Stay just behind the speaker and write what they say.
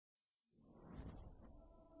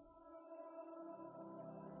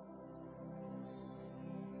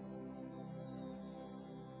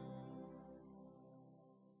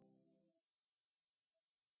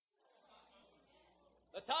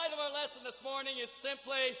The title of our lesson this morning is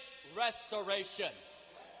simply Restoration.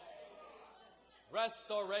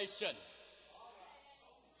 Restoration.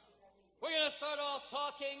 We're going to start off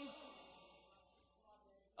talking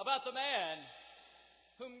about the man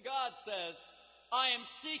whom God says, I am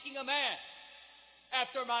seeking a man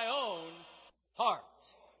after my own heart.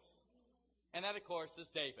 And that, of course, is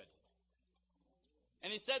David.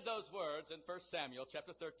 And he said those words in 1 Samuel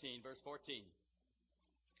chapter 13, verse 14.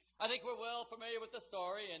 I think we're well familiar with the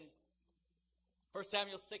story in 1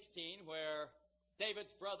 Samuel 16, where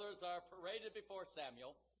David's brothers are paraded before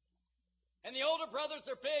Samuel. And the older brothers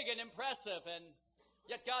are big and impressive, and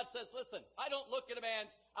yet God says, listen, I don't look at a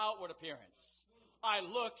man's outward appearance. I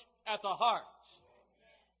look at the heart.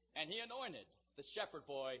 And he anointed the shepherd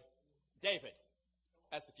boy, David,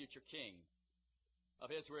 as the future king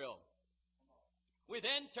of Israel. We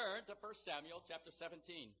then turn to 1 Samuel chapter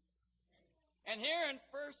 17. And here in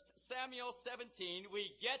 1 Samuel 17,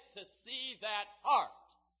 we get to see that heart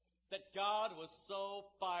that God was so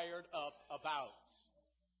fired up about.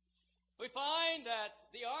 We find that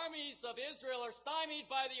the armies of Israel are stymied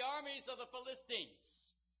by the armies of the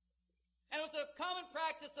Philistines. And it was a common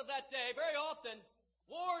practice of that day. Very often,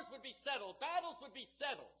 wars would be settled, battles would be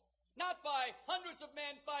settled. Not by hundreds of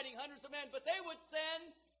men fighting hundreds of men, but they would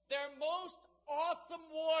send their most awesome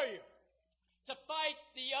warrior to fight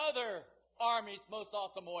the other army's most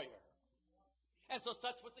awesome warrior. And so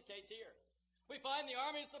such was the case here. We find the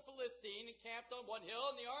armies of Philistine encamped on one hill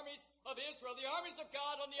and the armies of Israel, the armies of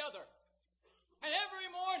God on the other. And every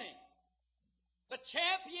morning, the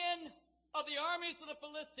champion of the armies of the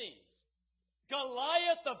Philistines,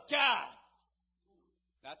 Goliath of Gath.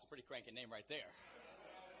 That's a pretty cranky name right there.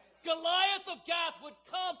 Goliath of Gath would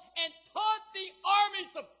come and taunt the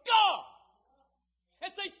armies of God and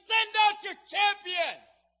say, send out your champion.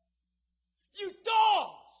 You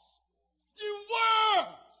dogs! You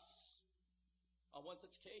worms! On one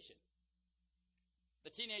such occasion,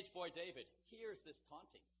 the teenage boy David hears this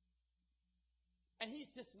taunting. And he's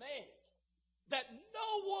dismayed that no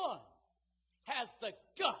one has the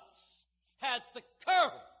guts, has the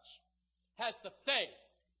courage, has the faith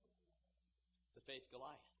to face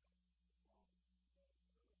Goliath.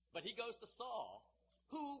 But he goes to Saul,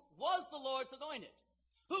 who was the Lord's anointed,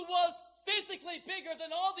 who was physically bigger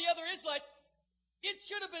than all the other Israelites. It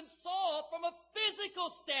should have been Saul from a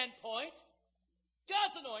physical standpoint,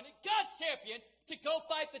 God's anointed, God's champion, to go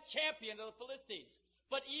fight the champion of the Philistines.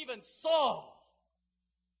 But even Saul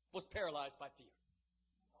was paralyzed by fear.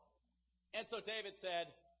 And so David said,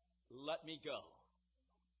 let me go.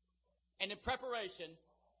 And in preparation,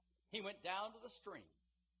 he went down to the stream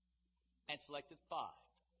and selected 5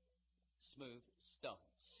 smooth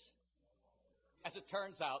stones. As it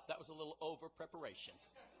turns out, that was a little over preparation.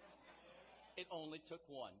 It only took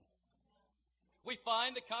 1. We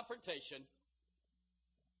find the confrontation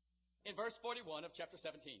in verse 41 of chapter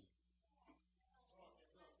 17.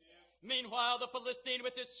 Meanwhile, the Philistine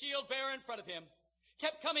with his shield bearer in front of him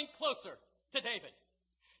kept coming closer to David.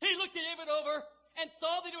 He looked at David over and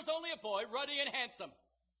saw that he was only a boy, ruddy and handsome.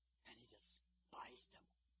 And he despised him.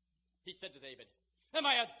 He said to David, am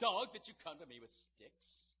I a dog that you come to me with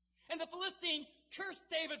sticks? And the Philistine cursed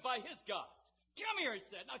David by his gods. Come here, he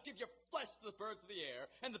said, and I'll give your flesh to the birds of the air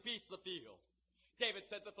and the beasts of the field. David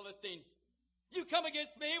said to the Philistine, you come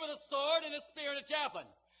against me with a sword and a spear and a javelin.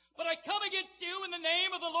 But I come against you in the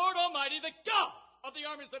name of the Lord Almighty, the God of the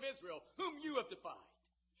armies of Israel, whom you have defied.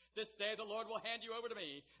 This day the Lord will hand you over to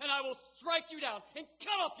me, and I will strike you down and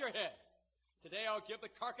cut off your head. Today I'll give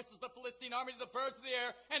the carcasses of the Philistine army to the birds of the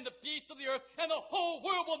air and the beasts of the earth, and the whole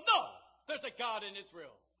world will know there's a God in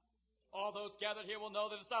Israel. All those gathered here will know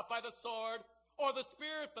that it's not by the sword or the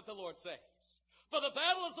spear that the Lord saves. For the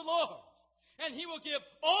battle is the Lord's, and he will give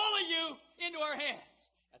all of you into our hands.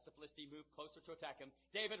 As the Philistine moved closer to attack him,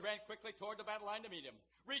 David ran quickly toward the battle line to meet him.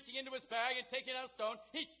 Reaching into his bag and taking out a stone,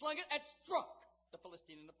 he slung it and struck the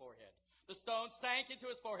Philistine in the forehead. The stone sank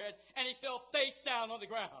into his forehead, and he fell face down on the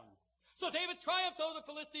ground. So David triumphed over the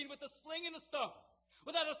Philistine with the sling and the stone.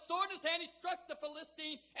 Without a sword in his hand, he struck the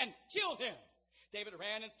Philistine and killed him. David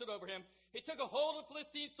ran and stood over him. He took a hold of the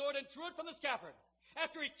Philistine's sword and drew it from the scabbard.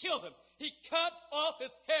 After he killed him, he cut off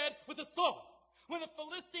his head with the sword. When the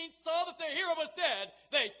Philistines saw that their hero was dead,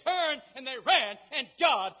 they turned and they ran, and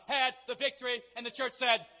God had the victory. And the church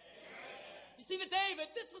said, amen. You see, to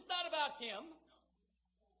David, this was not about him.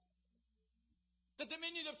 The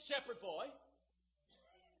diminutive shepherd boy.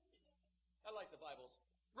 I like the Bibles.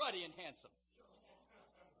 Ruddy and handsome.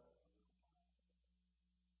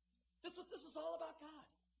 This was all about God.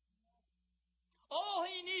 All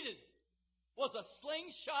he needed was a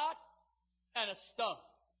slingshot and a stone.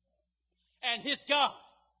 And his God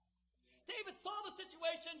David saw the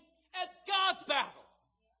situation as God's battle.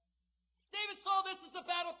 David saw this as a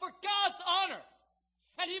battle for God's honor.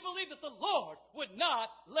 And he believed that the Lord would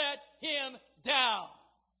not let him down.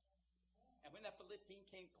 And when that Philistine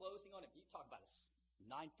came closing on him, you talk about a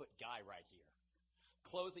 9-foot guy right here,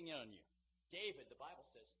 closing in on you. David, the Bible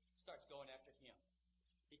says, starts going after him.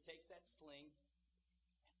 He takes that sling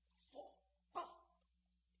and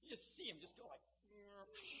you just see him just go like,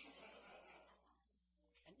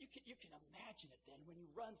 and you can imagine it then when he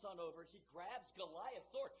runs on over, he grabs Goliath's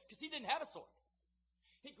sword, because he didn't have a sword.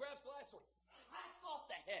 He grabs Goliath's sword, hacks off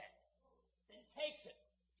the head, then takes it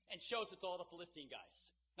and shows it to all the Philistine guys.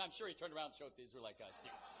 Now, I'm sure he turned around and showed it to the Israelite guys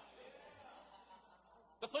too.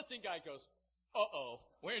 The Philistine guy goes, uh-oh,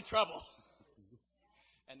 we're in trouble.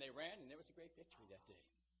 And they ran, and there was a great victory that day.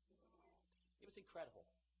 It was incredible.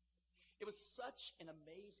 It was such an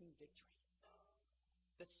amazing victory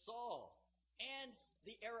that Saul and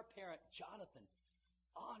the heir apparent Jonathan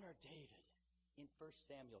honored David in 1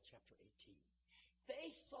 Samuel chapter 18.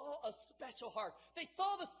 They saw a special heart. They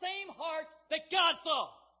saw the same heart that God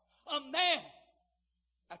saw. A man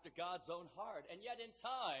after God's own heart. And yet in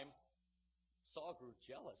time, Saul grew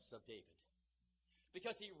jealous of David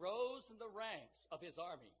because he rose in the ranks of his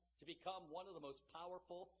army to become one of the most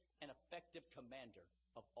powerful and effective commander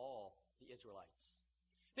of all the Israelites.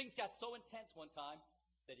 Things got so intense one time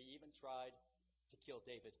that he even tried to kill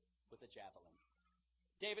David with a javelin.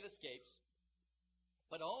 David escapes,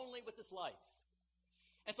 but only with his life.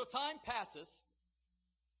 And so time passes,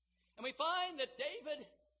 and we find that David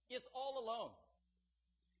is all alone.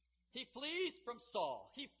 He flees from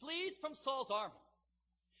Saul. He flees from Saul's army.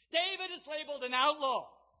 David is labeled an outlaw.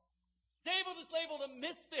 David is labeled a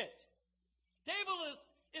misfit. David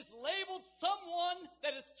is labeled someone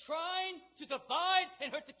that is trying to divide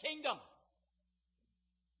and hurt the kingdom.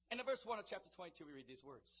 And in verse 1 of chapter 22, we read these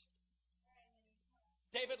words.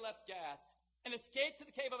 David left Gath and escaped to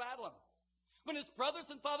the cave of Adullam. When his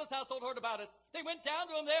brothers and father's household heard about it, they went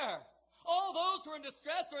down to him there. All those who were in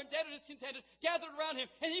distress or in debt or discontented gathered around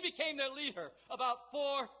him, and he became their leader. About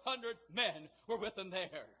 400 men were with him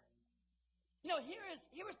there. You know, here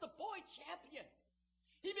is the boy champion.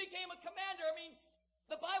 He became a commander. I mean,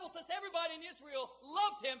 the Bible says everybody in Israel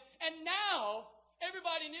loved him, and now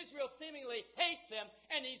everybody in Israel seemingly hates him,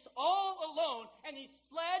 and he's all alone, and he's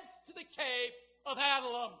fled to the cave of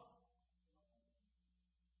Adullam.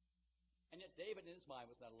 And yet David in his mind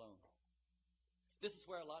was not alone. This is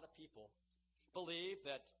where a lot of people believe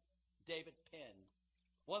that David penned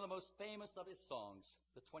one of the most famous of his songs,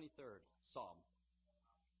 the 23rd Psalm.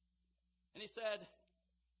 And he said,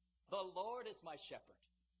 "The Lord is my shepherd.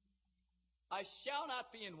 I shall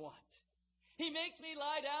not be in want. He makes me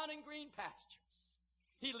lie down in green pastures.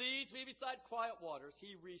 He leads me beside quiet waters.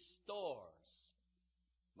 He restores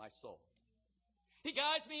my soul. He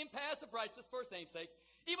guides me in paths of righteousness for his name's sake.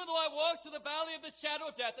 Even though I walk through the valley of the shadow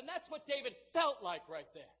of death." And that's what David felt like right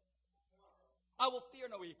there. "I will fear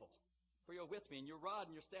no evil, for you're with me, and your rod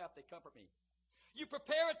and your staff, they comfort me. You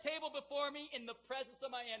prepare a table before me in the presence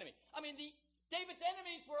of my enemy." I mean, David's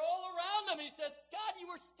enemies were all around him. He says, "God, you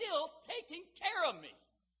are still taking care of me.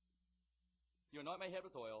 You anoint my head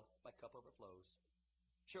with oil, my cup overflows.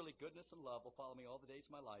 Surely goodness and love will follow me all the days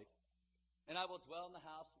of my life, and I will dwell in the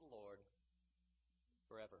house of the Lord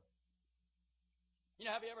forever." You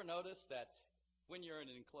know, have you ever noticed that when you're in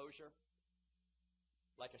an enclosure,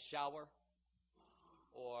 like a shower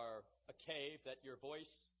or a cave, that your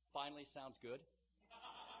voice finally sounds good?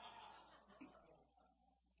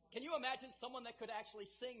 Can you imagine someone that could actually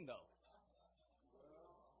sing, though?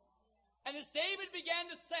 And as David began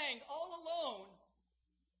to sing all alone,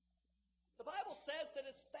 the Bible says that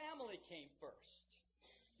his family came first.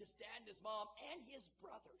 His dad and his mom and his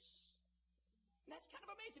brothers. And that's kind of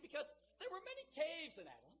amazing because there were many caves in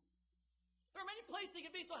Adullam. There were many places he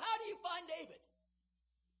could be. So how do you find David?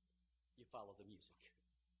 You follow the music.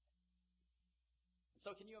 And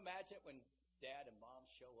so can you imagine when dad and mom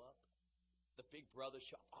show up? The big brothers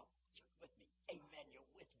show up. "Oh, you're with me. Amen,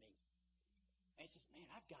 you're with me." And he says, "Man,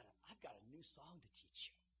 I've got a new song to teach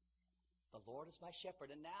you. The Lord is my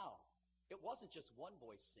shepherd." And now, it wasn't just one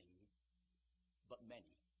voice singing, but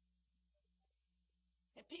many.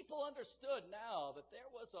 And people understood now that there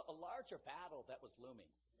was a larger battle that was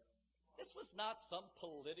looming. This was not some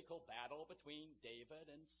political battle between David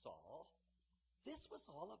and Saul. This was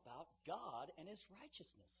all about God and his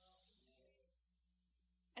righteousness.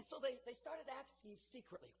 And so they started asking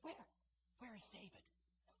secretly, where is David?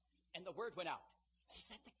 And the word went out. He's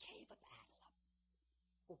at the cave of Adullam.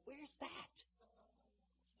 Well, where's that?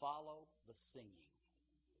 Follow the singing.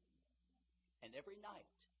 And every night,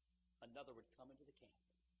 another would come into the camp,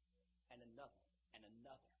 and another,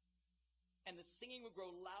 And the singing would grow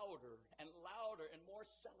louder and louder and more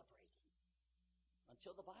celebrating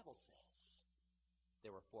until the Bible says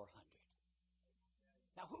there were 400.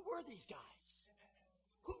 Now, who were these guys?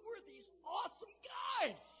 Who were these awesome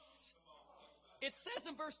guys? It says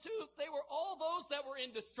in verse 2, they were all those that were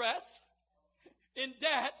in distress, in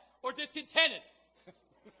debt, or discontented.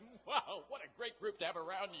 Wow, what a great group to have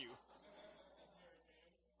around you.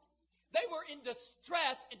 They were in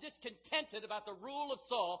distress and discontented about the rule of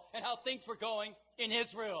Saul and how things were going in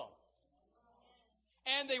Israel.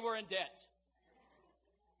 And they were in debt.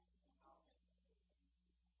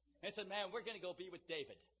 They said, man, we're going to go be with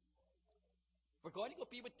David. We're going to go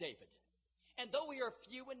be with David. And though we are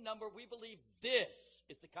few in number, we believe this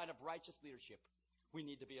is the kind of righteous leadership we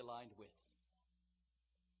need to be aligned with.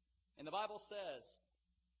 And the Bible says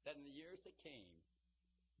that in the years that came,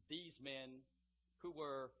 these men who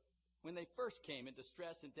were, when they first came in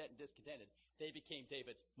distress and debt and discontented, they became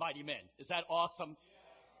David's mighty men. Is that awesome?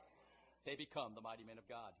 They become the mighty men of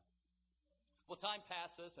God. Well, time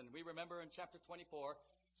passes, and we remember in chapter 24,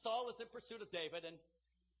 Saul is in pursuit of David, and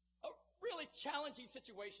a really challenging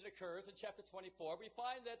situation occurs in chapter 24. We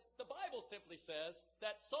find that the Bible simply says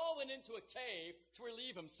that Saul went into a cave to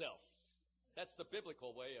relieve himself. That's the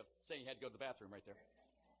biblical way of saying he had to go to the bathroom right there.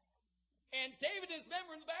 And David and his men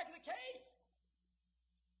were in the back of the cave.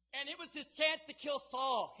 And it was his chance to kill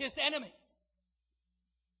Saul, his enemy.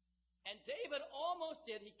 And David almost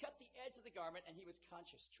did. He cut the edge of the garment, and he was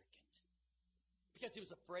conscience-stricken because he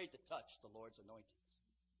was afraid to touch the Lord's anointed.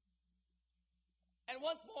 And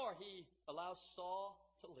once more, he allows Saul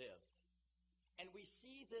to live. And we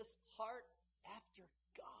see this heart after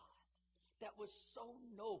God that was so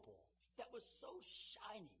noble, that was so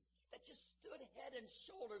shining, that just stood head and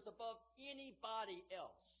shoulders above anybody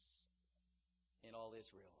else in all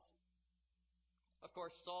Israel. Of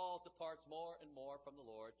course, Saul departs more and more from the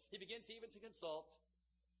Lord. He begins even to consult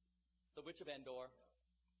the witch of Endor.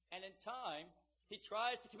 And in time, he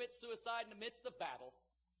tries to commit suicide in the midst of battle.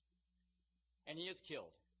 And he is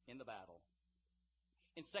killed in the battle.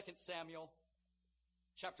 In 2 Samuel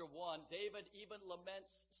chapter 1, David even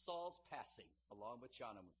laments Saul's passing along with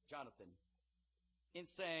Jonathan in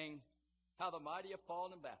saying, how the mighty have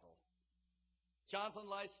fallen in battle. Jonathan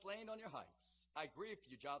lies slain on your heights. I grieve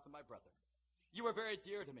for you, Jonathan, my brother. You were very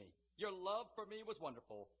dear to me. Your love for me was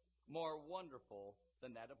wonderful, more wonderful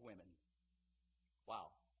than that of women.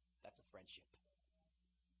 Wow, that's a friendship.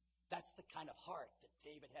 That's the kind of heart that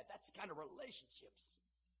David had. That's the kind of relationships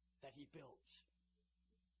that he built.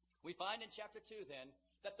 We find in chapter 2 then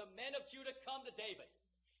that the men of Judah come to David.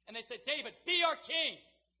 And they say, David, be our king.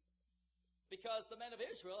 Because the men of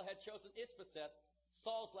Israel had chosen Ishbosheth,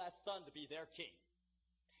 Saul's last son, to be their king.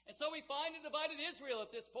 And so we find a divided Israel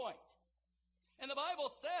at this point. And the Bible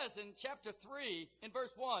says in chapter 3, in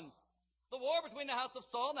verse 1, the war between the house of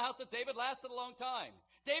Saul and the house of David lasted a long time.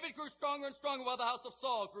 David grew stronger and stronger while the house of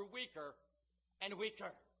Saul grew weaker and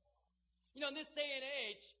weaker. You know, in this day and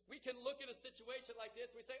age, we can look at a situation like this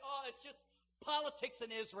and we say, oh, it's just politics in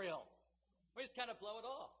Israel. We just kind of blow it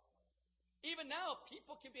off. Even now,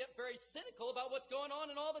 people can be very cynical about what's going on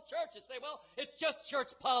in all the churches. Say, well, it's just church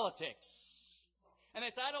politics. And they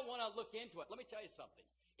say, I don't want to look into it. Let me tell you something.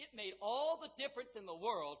 It made all the difference in the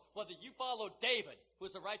world whether you followed David, who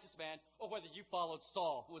was a righteous man, or whether you followed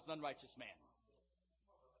Saul, who was an unrighteous man.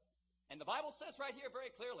 And the Bible says right here very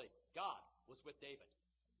clearly, God was with David.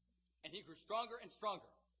 And he grew stronger and stronger.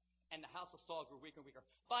 And the house of Saul grew weaker and weaker.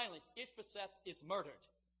 Finally, Ishbosheth is murdered.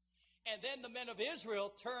 And then the men of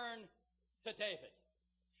Israel turn to David.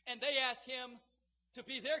 And they ask him to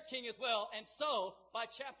be their king as well. And so, by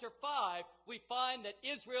chapter 5, we find that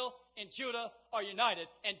Israel and Judah are united,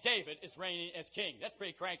 and David is reigning as king. That's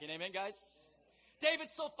pretty cranking, amen, guys?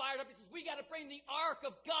 David's so fired up, he says, we got to bring the ark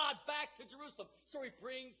of God back to Jerusalem. So he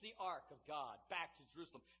brings the ark of God back to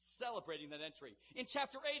Jerusalem, celebrating that entry. In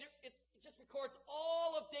chapter 8, it just records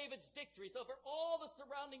all of David's victories over all the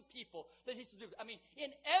surrounding people that he subdued. I mean,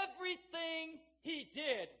 in everything he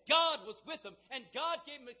did, God was with him, and God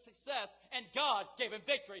gave him success, and God gave him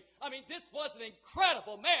victory. I mean, this was an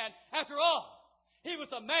incredible man after all. He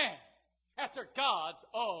was a man after God's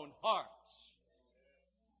own heart.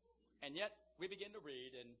 And yet, we begin to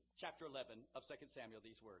read in chapter 11 of 2 Samuel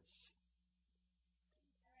these words.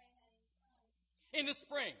 In the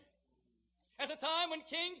spring, at the time when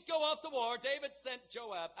kings go off to war, David sent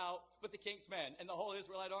Joab out with the king's men and the whole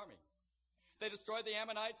Israelite army. They destroyed the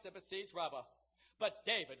Ammonites and besieged Rabbah, but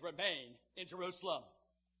David remained in Jerusalem.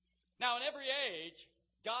 Now, in every age,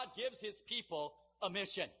 God gives his people a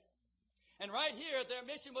mission. And right here, their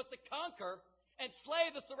mission was to conquer and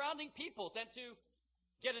slay the surrounding peoples and to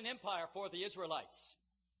get an empire for the Israelites.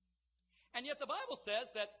 And yet the Bible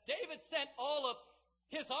says that David sent all of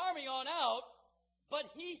his army on out, but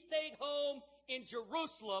he stayed home in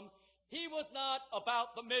Jerusalem. He was not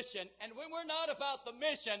about the mission. And when we're not about the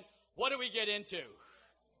mission, what do we get into?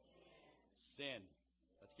 Sin.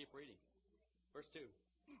 Let's keep reading. Verse 2.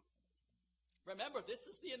 Remember, this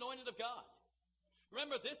is the anointed of God.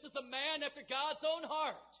 Remember, this is a man after God's own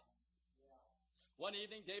heart. One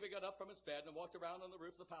evening, David got up from his bed and walked around on the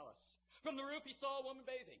roof of the palace. From the roof, he saw a woman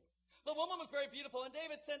bathing. The woman was very beautiful, and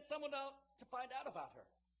David sent someone out to find out about her.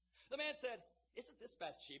 The man said, "Isn't this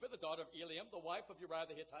Bathsheba, the daughter of Eliam, the wife of Uriah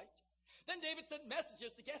the Hittite?" Then David sent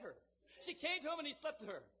messengers to get her. She came to him, and he slept with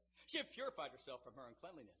her. She had purified herself from her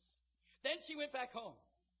uncleanliness. Then she went back home.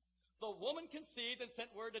 The woman conceived and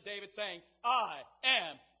sent word to David saying, "I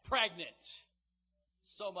am pregnant."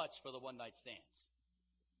 So much for the one-night stands.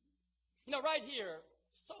 You know, right here,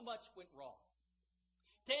 so much went wrong.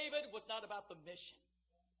 David was not about the mission.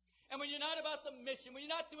 And when you're not about the mission, when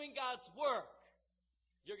you're not doing God's work,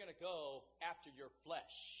 you're going to go after your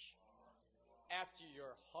flesh, after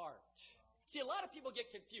your heart. See, a lot of people get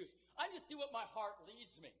confused. I just do what my heart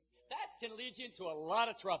leads me. That can lead you into a lot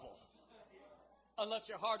of trouble. Unless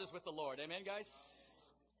your heart is with the Lord. Amen, guys?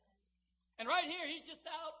 And right here, he's just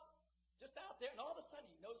out there, and all of a sudden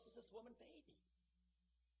he notices this woman bathing.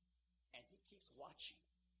 And he keeps watching.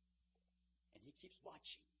 And he keeps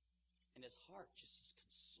watching. And his heart just is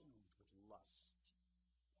consumed with lust.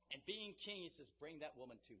 And being king, he says, "Bring that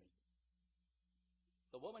woman to me."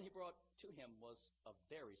 The woman he brought to him was a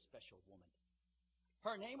very special woman.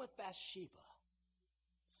 Her name was Bathsheba.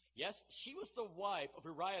 Yes, she was the wife of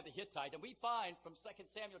Uriah the Hittite. And we find from 2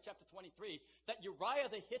 Samuel chapter 23 that Uriah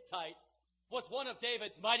the Hittite was one of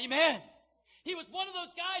David's mighty men. He was one of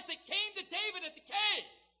those guys that came to David at the cave.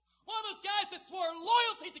 One of those guys that swore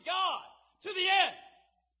loyalty to God to the end.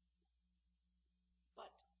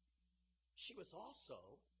 But she was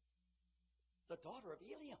also the daughter of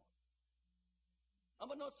Eliam. I'm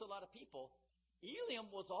going to notice a lot of people,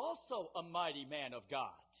 Eliam was also a mighty man of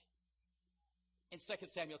God. In 2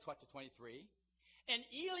 Samuel chapter 23. And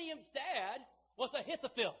Eliam's dad was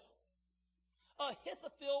Ahithophel.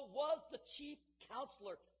 Ahithophel was the chief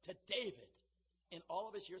counselor to David in all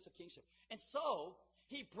of his years of kingship. And so,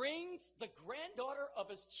 he brings the granddaughter of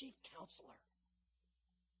his chief counselor.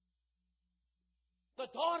 The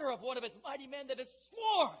daughter of one of his mighty men that is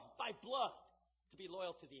sworn by blood to be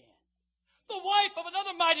loyal to the end. The wife of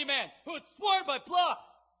another mighty man who is sworn by blood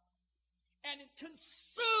and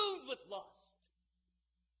consumed with lust.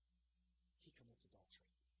 He commits adultery.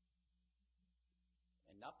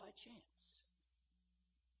 And not by chance.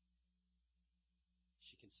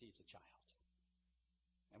 She conceives a child.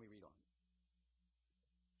 And we read on.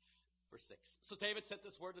 Verse 6. So David sent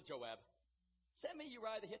this word to Joab. "Send me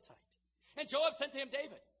Uriah the Hittite." And Joab sent to him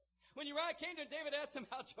David. When Uriah came to him, David asked him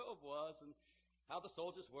how Joab was and how the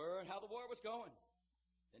soldiers were and how the war was going.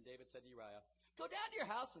 Then David said to Uriah, "Go down to your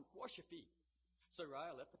house and wash your feet." So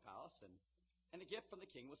Uriah left the palace, and a gift from the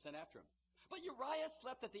king was sent after him. But Uriah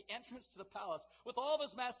slept at the entrance to the palace with all of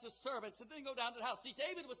his master's servants and didn't go down to the house. See,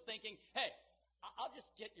 David was thinking, hey, I'll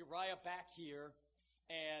just get Uriah back here.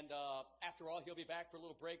 And after all, he'll be back for a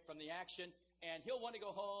little break from the action. And he'll want to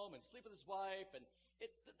go home and sleep with his wife. And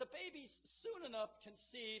the baby's soon enough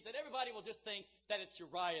conceived that everybody will just think that it's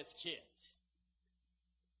Uriah's kid.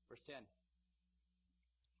 Verse 10.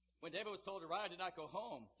 When David was told Uriah did not go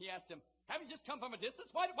home, he asked him, "Haven't you just come from a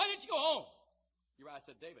distance? Why didn't you go home?" Uriah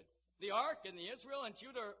said, "David, the ark and the Israel and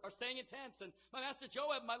Judah are staying in tents, and my master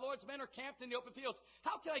Joab and my lord's men are camped in the open fields.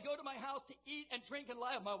 How can I go to my house to eat and drink and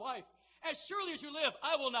lie with my wife? As surely as you live,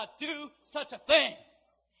 I will not do such a thing."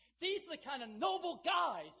 These are the kind of noble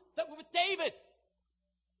guys that were with David.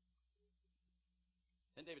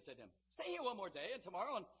 Then David said to him, "Stay here one more day, and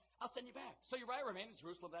tomorrow and I'll send you back." So Uriah remained in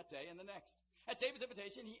Jerusalem that day and the next. At David's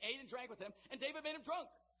invitation, he ate and drank with him, and David made him drunk.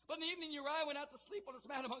 But in the evening, Uriah went out to sleep on his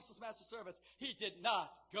mat amongst his master's servants. He did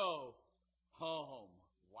not go home.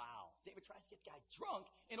 Wow. David tries to get the guy drunk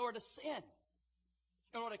in order to sin,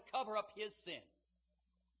 in order to cover up his sin.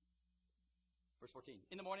 Verse 14.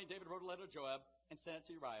 In the morning, David wrote a letter to Joab and sent it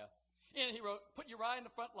to Uriah. And he wrote, "Put Uriah in the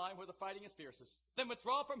front line where the fighting is fiercest. Then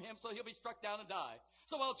withdraw from him so he'll be struck down and die."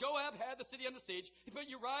 So while Joab had the city under siege, he put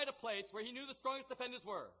Uriah at a place where he knew the strongest defenders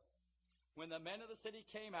were. When the men of the city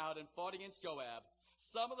came out and fought against Joab,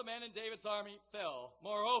 some of the men in David's army fell.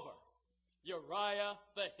 Moreover, Uriah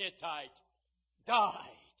the Hittite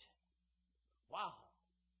died. Wow.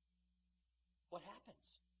 What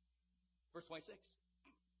happens? Verse 26.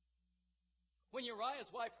 When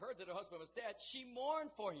Uriah's wife heard that her husband was dead, she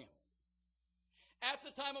mourned for him. After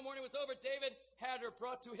the time of mourning was over, David had her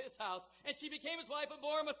brought to his house, and she became his wife and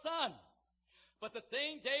bore him a son. But the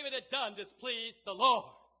thing David had done displeased the Lord.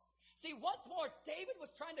 See, once more, David was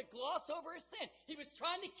trying to gloss over his sin. He was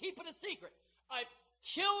trying to keep it a secret. I've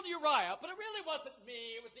killed Uriah, but it really wasn't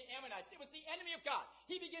me. It was the Ammonites. It was the enemy of God.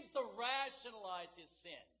 He begins to rationalize his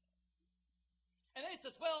sin. And then he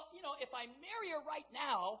says, well, if I marry her right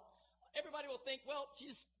now, everybody will think, well, she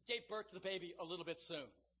just gave birth to the baby a little bit soon.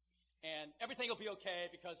 And everything will be okay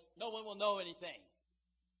because no one will know anything.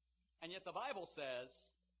 And yet the Bible says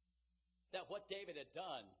that what David had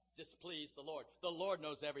done displeased the Lord. The Lord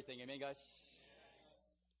knows everything. Amen, guys?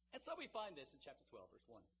 And so we find this in chapter 12, verse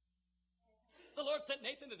 1. The Lord sent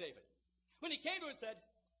Nathan to David. When he came to him and said,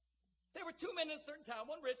 there were two men in a certain town,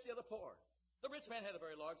 one rich, the other poor. The rich man had a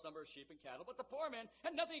very large number of sheep and cattle, but the poor man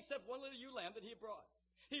had nothing except one little ewe lamb that he had brought.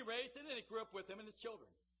 He raised it, and it grew up with him and his children.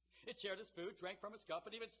 It shared his food, drank from his cup,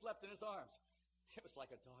 and even slept in his arms. It was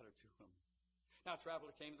like a daughter to him. Now a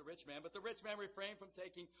traveler came to the rich man, but the rich man refrained from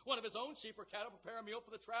taking one of his own sheep or cattle to prepare a meal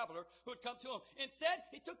for the traveler who had come to him. Instead,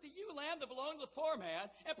 he took the ewe lamb that belonged to the poor man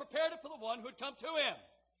and prepared it for the one who had come to him.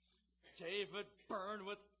 David, burned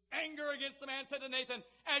with anger against the man, said to Nathan,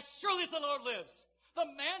 as surely as the Lord lives, the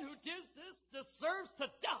man who does this deserves to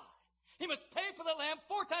die. He must pay for the lamb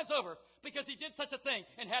 4 times over because he did such a thing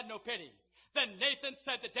and had no pity. Then Nathan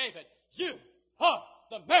said to David, you are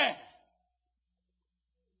the man.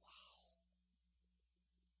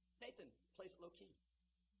 Nathan plays it low key.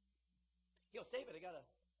 He goes, David, I got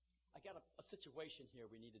a situation here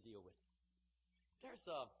we need to deal with. There's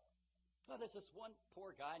this one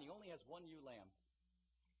poor guy, and he only has one ewe lamb.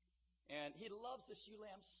 And he loves this ewe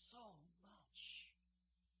lamb so much.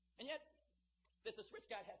 And yet, this rich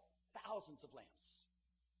guy has thousands of lambs.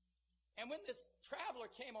 And when this traveler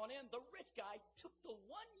came on in, the rich guy took the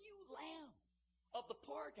one ewe lamb of the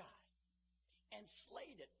poor guy and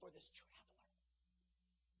slayed it for this traveler.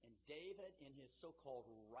 And David, in his so-called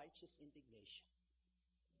righteous indignation,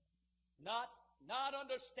 not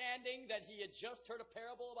understanding that he had just heard a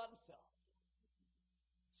parable about himself,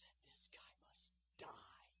 said, this guy must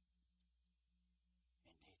die.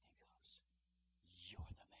 And Nathan goes,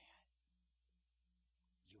 you're the man.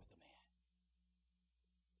 You're the man.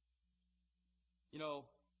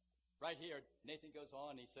 Right here, Nathan goes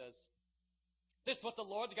on, he says, this is what the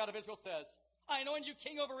Lord, the God of Israel, says. I anointed you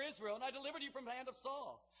king over Israel, and I delivered you from the hand of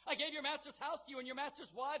Saul. I gave your master's house to you and your master's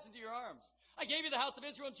wives into your arms. I gave you the house of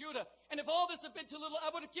Israel and Judah. And if all this had been too little, I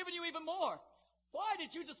would have given you even more. Why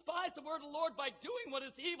did you despise the word of the Lord by doing what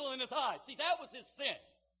is evil in his eyes? See, that was his sin.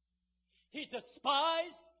 He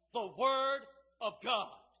despised the word of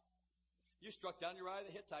God. You struck down Uriah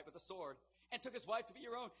the Hittite with a sword and took his wife to be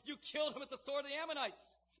your own. You killed him with the sword of the Ammonites.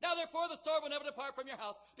 Now therefore the sword will never depart from your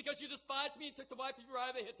house because you despised me and took the wife of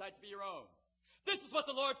Uriah the Hittite to be your own. This is what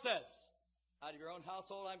the Lord says. Out of your own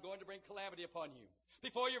household I'm going to bring calamity upon you.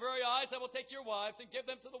 Before your very eyes I will take your wives and give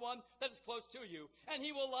them to the one that is close to you, and he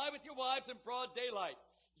will lie with your wives in broad daylight.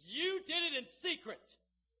 You did it in secret,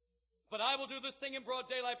 but I will do this thing in broad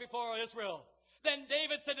daylight before Israel. Then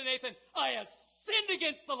David said to Nathan, I have sinned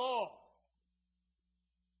against the Lord.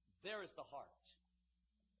 There is the heart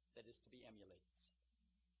that is to be emulated.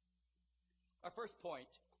 Our first point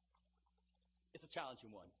is a challenging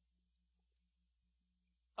one.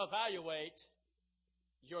 Evaluate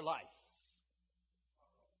your life.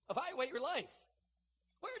 Evaluate your life.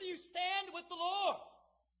 Where do you stand with the Lord?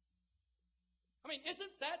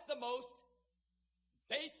 Isn't that the most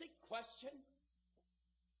basic question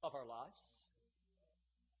of our lives?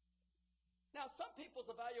 Now, some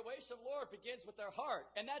people's evaluation of the Lord begins with their heart,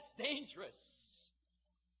 and that's dangerous.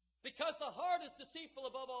 Because the heart is deceitful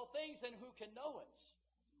above all things, and who can know it?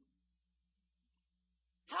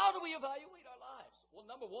 How do we evaluate our lives? Well,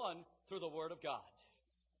 number one, through the Word of God.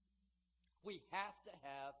 We have to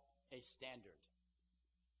have a standard.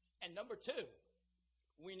 And number two,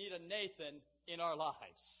 we need a Nathan in our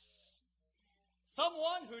lives.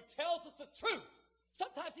 Someone who tells us the truth.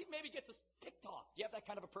 Sometimes he maybe gets us ticked off. Do you have that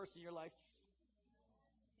kind of a person in your life?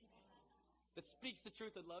 That speaks the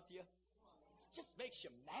truth in love to you? Just makes you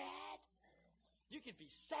mad. You can be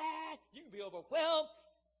sad. You can be overwhelmed.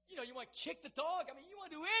 You want to kick the dog. You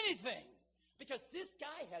want to do anything. Because this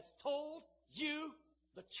guy has told you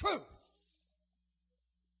the truth.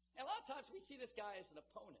 And a lot of times we see this guy as an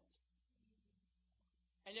opponent.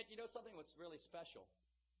 And yet, something what's really special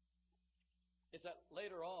is that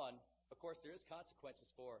later on, of course, there is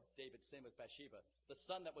consequences for David's sin with Bathsheba. The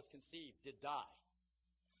son that was conceived did die.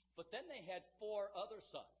 But then they had 4 other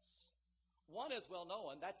sons. One is well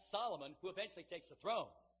known, that's Solomon, who eventually takes the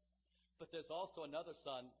throne. But there's also another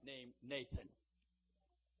son named Nathan.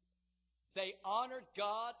 They honored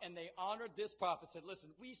God and they honored this prophet. Said, listen,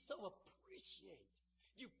 we so appreciate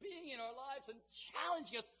you being in our lives and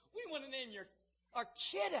challenging us. We want to name our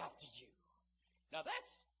kid after you. Now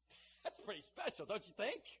that's pretty special, don't you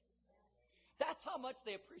think? That's how much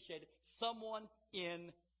they appreciated someone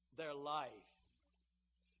in their life.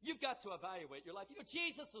 You've got to evaluate your life. You know,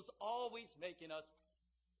 Jesus was always making us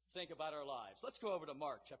think about our lives. Let's go over to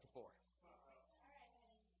Mark chapter 4.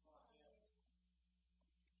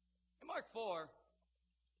 In Mark 4,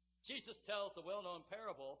 Jesus tells the well-known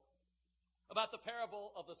parable about the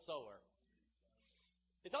parable of the sower.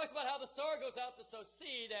 He talks about how the sower goes out to sow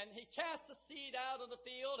seed, and he casts the seed out on the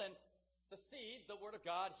field, and the seed, the word of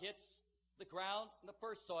God, hits the ground in the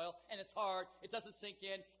first soil, and it's hard, it doesn't sink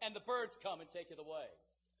in, and the birds come and take it away.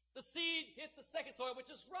 The seed hit the second soil, which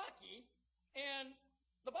is rocky, and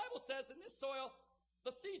the Bible says in this soil,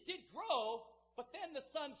 the seed did grow, but then the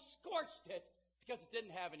sun scorched it because it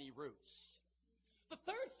didn't have any roots. The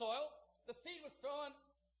third soil, the seed was thrown,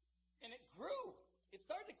 and it grew. It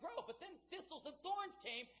started to grow, but then thistles and thorns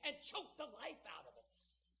came and choked the life out of it.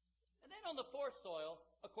 And then on the fourth soil,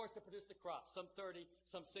 of course, it produced a crop, some 30,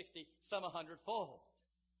 some 60, some 100-fold.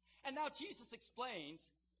 And now Jesus explains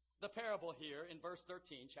the parable here in verse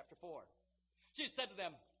 13, chapter 4. Jesus said to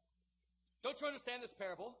them, "Don't you understand this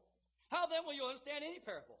parable? How then will you understand any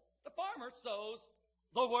parable? The farmer sows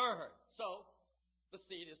the word." So, the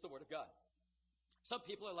seed is the word of God. Some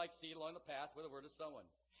people are like seed along the path where the word is sown.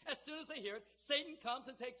 As soon as they hear it, Satan comes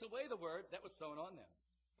and takes away the word that was sown on them.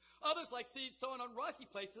 Others, like seeds sown on rocky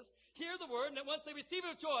places, hear the word, and at once they receive it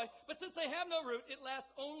with joy. But since they have no root, it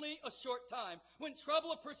lasts only a short time. When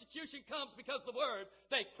trouble or persecution comes because of the word,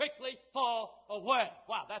 they quickly fall away.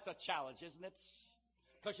 Wow, that's a challenge, isn't it?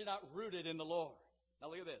 Because you're not rooted in the Lord. Now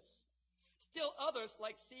look at this. Still others,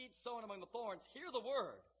 like seeds sown among the thorns, hear the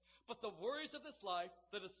word. But the worries of this life,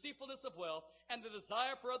 the deceitfulness of wealth, and the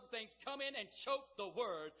desire for other things come in and choke the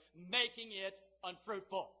word, making it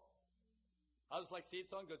unfruitful. Others like seeds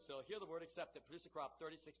sown good soil, hear the word, accept it, produce a crop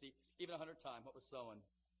 30, 60, even 100 times what was sown.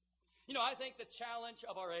 You know, I think the challenge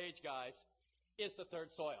of our age, guys, is the third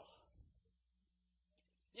soil.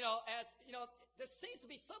 You know, there seems to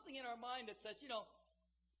be something in our mind that says,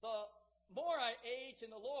 the more I age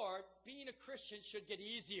in the Lord, being a Christian should get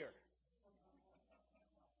easier.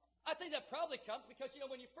 I think that probably comes because,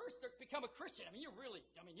 when you first become a Christian, you're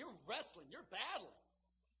wrestling, you're battling.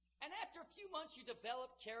 And after a few months, you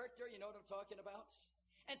develop character, you know what I'm talking about?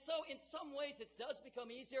 And so in some ways, it does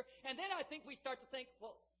become easier. And then I think we start to think,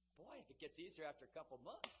 well, boy, if it gets easier after a couple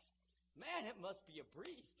months, man, it must be a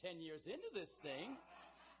breeze 10 years into this thing.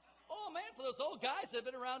 Oh, man, for those old guys that have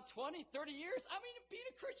been around 20, 30 years, being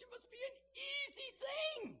a Christian must be an easy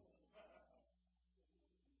thing.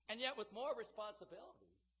 And yet with more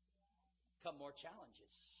responsibility come more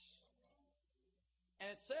challenges. And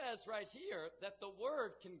it says right here that the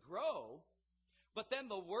word can grow, but then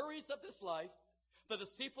the worries of this life, the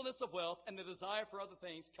deceitfulness of wealth, and the desire for other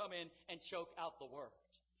things come in and choke out the word.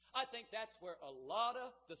 I think that's where a lot of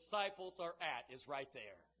disciples are at, is right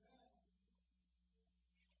there.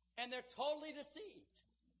 And they're totally deceived.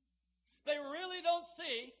 They really don't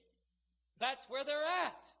see that's where they're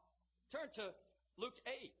at. Turn to Luke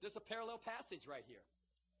 8. There's a parallel passage right here.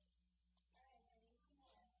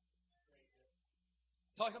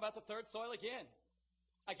 Talking about the third soil again.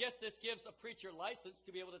 I guess this gives a preacher license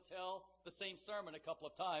to be able to tell the same sermon a couple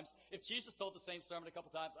of times. If Jesus told the same sermon a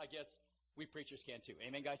couple of times, I guess we preachers can too.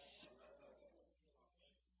 Amen, guys?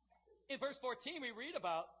 In verse 14, we read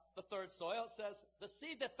about the third soil. It says, "The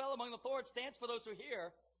seed that fell among the thorns stands for those who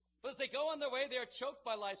hear, but as they go on their way, they are choked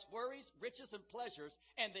by life's worries, riches, and pleasures,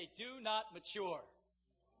 and they do not mature."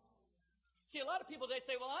 See, a lot of people, they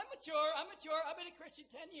say, well, I'm mature, I've been a Christian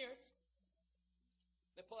 10 years.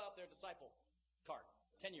 They pull out their disciple card.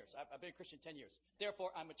 10 years. I've been a Christian 10 years.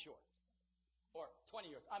 Therefore, I'm mature. Or 20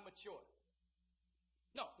 years. I'm mature.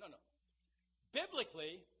 No.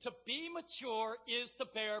 Biblically, to be mature is to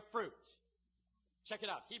bear fruit. Check it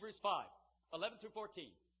out. Hebrews 5, 11 through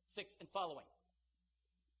 14, 6 and following.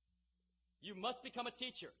 You must become a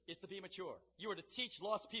teacher is to be mature. You are to teach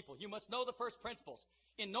lost people. You must know the first principles.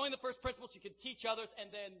 In knowing the first principles, you can teach others,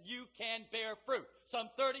 and then you can bear fruit. Some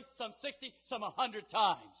 30, some 60, some 100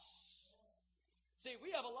 times. See,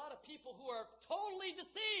 we have a lot of people who are totally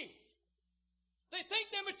deceived. They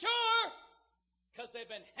think they're mature because they've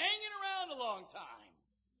been hanging around a long time.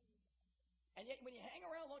 And yet, when you hang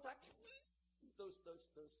around a long time, those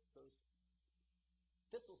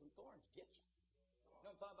thistles and thorns get you. You know what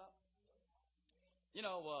I'm talking about?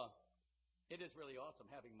 It is really awesome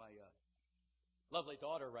having my lovely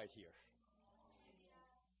daughter right here.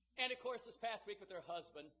 And, of course, this past week with her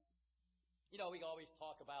husband, we always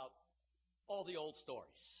talk about all the old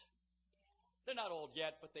stories. They're not old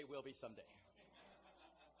yet, but they will be someday.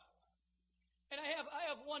 And I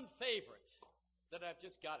have one favorite that I've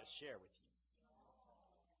just got to share with you.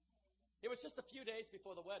 It was just a few days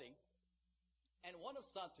before the wedding, and one of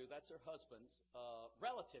Santu, that's her husband's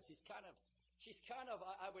relatives, she's kind of,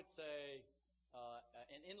 I would say,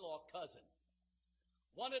 an in-law cousin,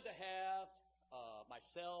 wanted to have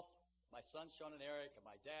myself, my sons Sean and Eric, and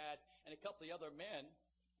my dad, and a couple of the other men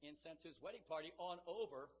in Santu's wedding party on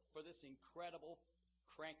over for this incredible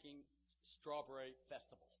cranking strawberry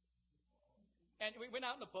festival. And we went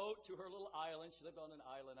out in a boat to her little island. She lived on an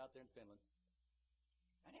island out there in Finland.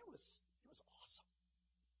 And it was awesome.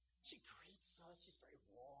 She greets us. She's very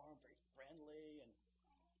warm, very friendly, and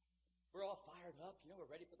we're all fired up. We're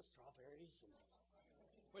ready for the strawberries, and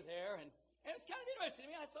we're there. And it's kind of interesting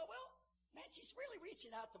to me. I thought, well, man, she's really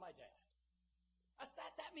reaching out to my dad.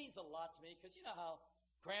 That means a lot to me, because you know how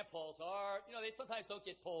grandpas are. They sometimes don't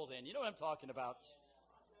get pulled in. You know what I'm talking about.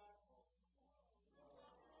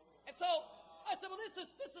 And so I said, well, this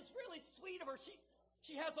is really sweet of her.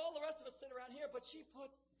 She has all the rest of us sit around here, but she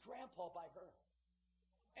put Grandpa by her.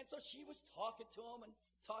 And so she was talking to him, and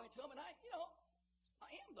I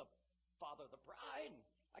am the father of the bride, and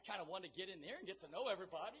I kind of wanted to get in there and get to know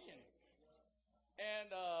everybody, and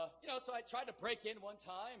so I tried to break in one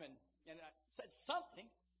time, and I said something,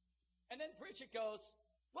 and then Bridget goes,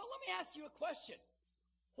 well, let me ask you a question.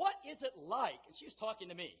 What is it like, and she was talking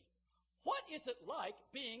to me, what is it like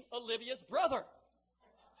being Olivia's brother?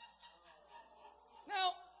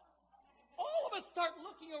 Now, all of us start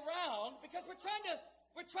looking around because we're trying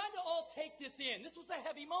to all take this in. This was a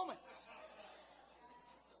heavy moment.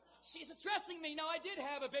 She's addressing me. Now, I did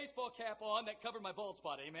have a baseball cap on that covered my bald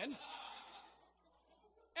spot, amen?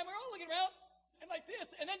 And we're all looking around and like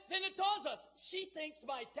this, and then it dawns us. She thinks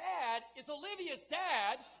my dad is Olivia's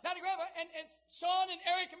dad, not a grandpa, and Sean and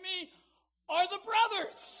Eric and me are the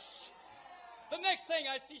brothers. The next thing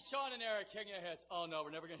I see Sean and Eric hanging their heads. Oh, no,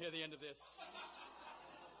 we're never going to hear the end of this.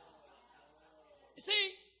 You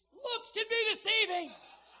see, looks can be deceiving.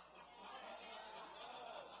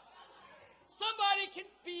 Somebody can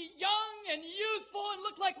be young and youthful and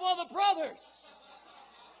look like one of the brothers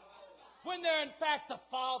when they're in fact the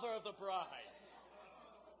father of the bride.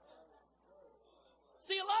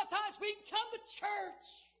 See, a lot of times we can come to church.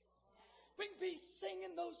 We can be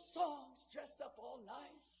singing those songs, dressed up all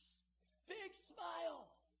nice. Big smile.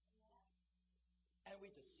 And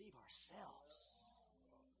we deceive ourselves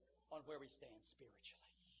on where we stand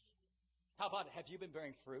spiritually. How about it? Have you been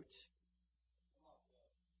bearing fruit?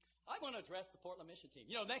 I want to address the Portland Mission Team.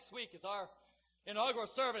 Next week is our inaugural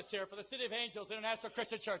service here for the City of Angels International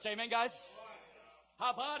Christian Church. Amen, guys?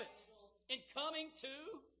 How about it? In coming to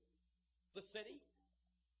the city,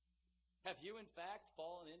 have you in fact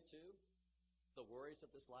fallen into the worries of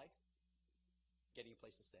this life? Getting a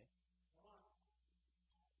place to stay?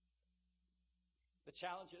 The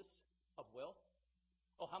challenges of will.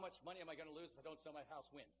 Oh, how much money am I going to lose if I don't sell my house?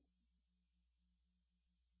 When?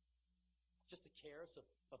 Just the cares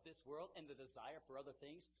of this world and the desire for other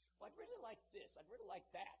things. Well, I'd really like this. I'd really like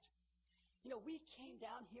that. We came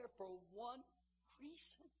down here for one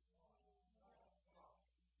reason.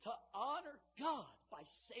 To honor God by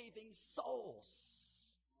saving souls.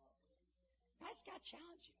 Guys, God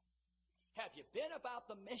challenge you. Have you been about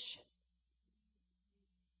the mission?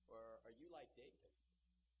 Or are you like David?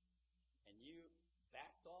 And you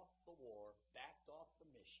backed off the war, backed off the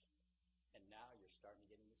mission, and now you're starting to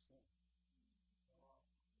get into sin.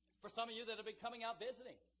 For some of you that have been coming out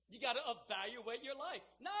visiting, you got to evaluate your life.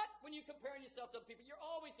 Not when you're comparing yourself to other people. You're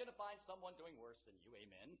always going to find someone doing worse than you.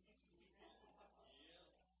 Amen.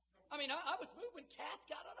 I was moved when Kath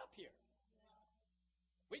got on up here.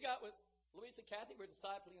 We got with Louise and Kathy. We're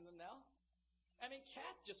discipling them now.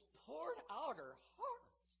 Kath just poured out her heart.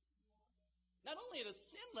 Not only at a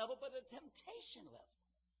sin level, but at a temptation level.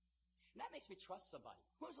 And that makes me trust somebody.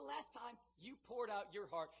 When was the last time you poured out your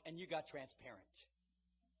heart and you got transparent?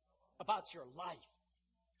 About your life.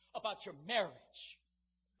 About your marriage.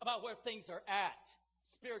 About where things are at,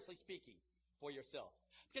 spiritually speaking, for yourself.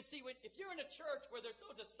 Because see, if you're in a church where there's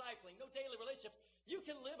no discipling, no daily relationships, you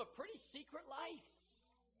can live a pretty secret life.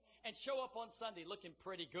 And show up on Sunday looking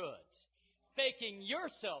pretty good. Faking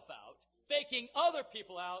yourself out. Faking other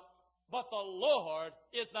people out. But the Lord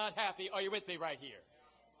is not happy. Are you with me right here?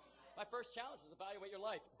 My first challenge is evaluate your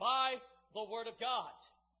life by the Word of God.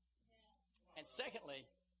 And secondly,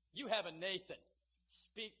 you have a Nathan.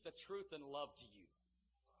 Speak the truth and love to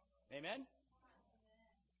you. Amen?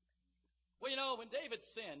 Well, when David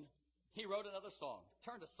sinned, he wrote another song.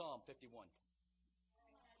 Turn to Psalm 51.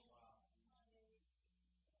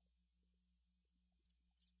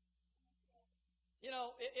 You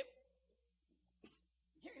know,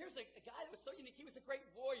 here's a guy that was so unique. He was a great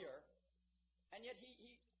warrior, and yet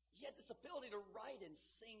he had this ability to write and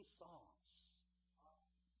sing songs.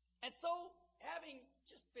 And so, having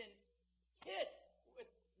just been hit with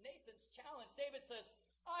Nathan's challenge, David says,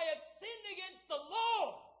 I have sinned against the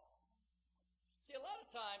Lord. See, a lot of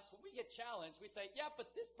times when we get challenged, we say, yeah,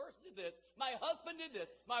 but this person did this, my husband did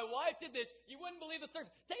this, my wife did this, you wouldn't believe the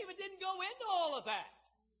circumstances. David didn't go into all of that.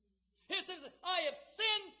 He says, I have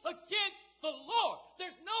sinned against the Lord.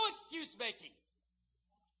 There's no excuse making.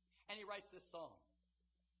 And he writes this song.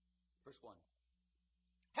 Verse 1.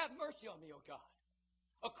 Have mercy on me, O God.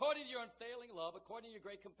 According to your unfailing love, according to your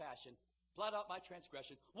great compassion, blot out my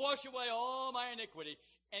transgression, wash away all my iniquity,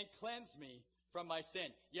 and cleanse me from my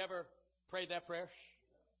sin. You ever prayed that prayer?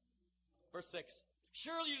 Verse 6.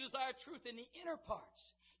 Surely you desire truth in the inner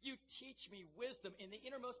parts. You teach me wisdom in the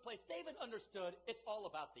innermost place. David understood it's all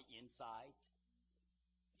about the inside.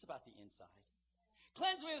 It's about the inside.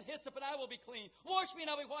 Cleanse me with hyssop and I will be clean. Wash me and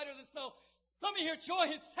I'll be whiter than snow. Let me hear joy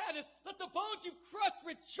and sadness. Let the bones you've crushed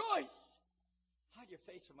rejoice. Hide your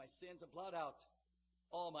face from my sins and blot out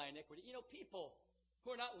all my iniquity. You know, people who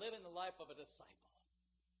are not living the life of a disciple,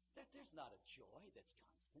 there's not a joy that's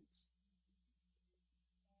constant.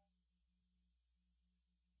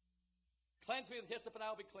 Cleanse me with hyssop and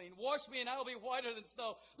I will be clean. Wash me and I will be whiter than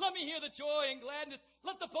snow. Let me hear the joy and gladness.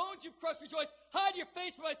 Let the bones you've crushed rejoice. Hide your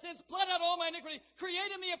face from my sins. Blot out all my iniquity.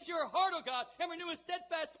 Create in me a pure heart, O God, and renew a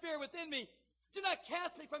steadfast spirit within me. Do not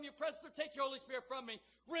cast me from your presence or take your Holy Spirit from me.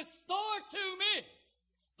 Restore to me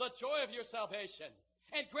the joy of your salvation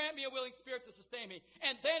and grant me a willing spirit to sustain me.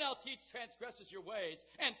 And then I'll teach transgressors your ways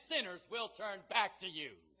and sinners will turn back to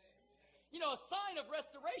you. You know, a sign of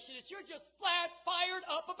restoration is you're just flat fired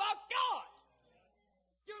up about God.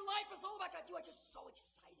 Your life is all about God. You are just so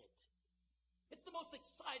excited. It's the most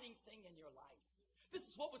exciting thing in your life. This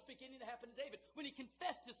is what was beginning to happen to David when he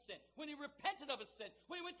confessed his sin, when he repented of his sin,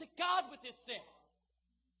 when he went to God with his sin.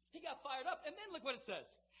 He got fired up. And then look what it says.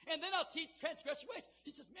 And then I'll teach transgressor ways.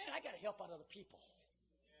 He says, man, I got to help out other people.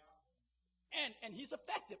 And he's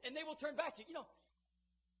effective. And they will turn back to you. You know,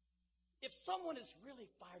 if someone is really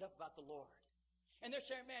fired up about the Lord, and they're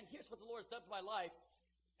saying, man, here's what the Lord has done for my life,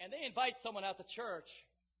 and they invite someone out to church,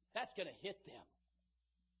 that's going to hit them.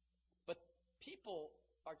 But people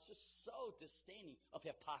are just so disdaining of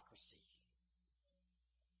hypocrisy.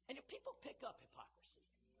 And if people pick up hypocrisy,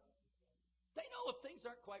 they know if things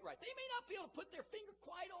aren't quite right. They may not be able to put their finger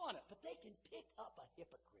quite on it, but they can pick up a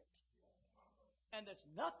hypocrite. And there's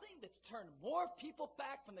nothing that's turned more people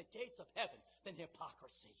back from the gates of heaven than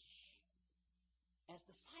hypocrisy. As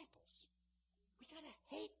disciples, we got to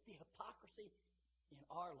hate the hypocrisy in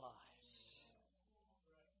our lives.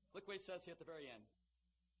 Look what he says here at the very end.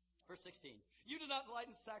 Verse 16. You do not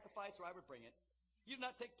delight in sacrifice, or I would bring it. You do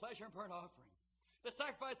not take pleasure in burnt offering. The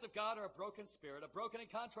sacrifice of God are a broken spirit, a broken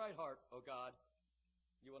and contrite heart, O God,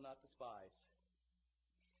 you will not despise.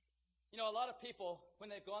 You know, a lot of people,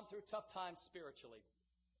 when they've gone through tough times spiritually,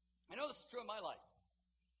 I know this is true in my life.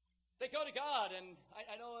 They go to God, and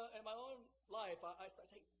I know in my own life, I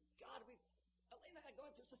start saying, God, Elaine and I are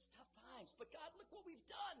going through such tough times, but God, look what we've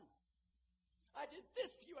done. I did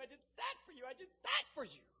this for you, I did that for you, I did that for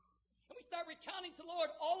you. And we start recounting to the Lord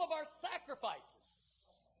all of our sacrifices.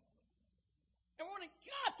 And we're wondering,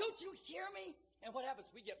 God, don't you hear me? And what happens?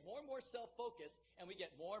 We get more and more self-focused, and we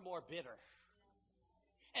get more and more bitter.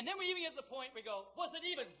 And then we even get to the point we go, was it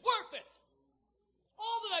even worth it?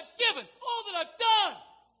 All that I've given, all that I've done,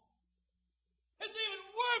 is it even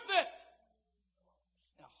worth it?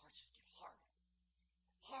 And our hearts just get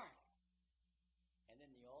hard. And then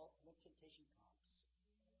the ultimate temptation comes.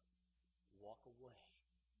 Walk away.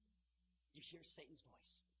 You hear Satan's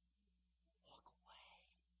voice. Walk away.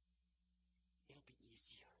 It'll be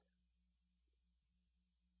easier.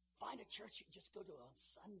 Find a church you can just go to on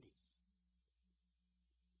Sunday.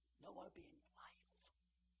 No one will be in your life.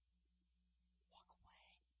 Walk away.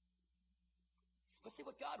 But see,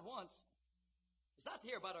 what God wants is not to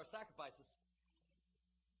hear about our sacrifices.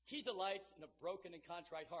 He delights in a broken and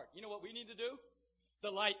contrite heart. You know what we need to do?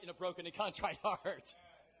 Delight in a broken and contrite heart.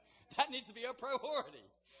 That needs to be our priority.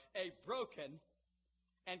 A broken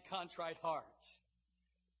and contrite heart.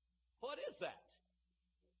 What is that?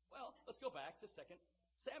 Well, let's go back to 2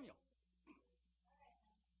 Samuel.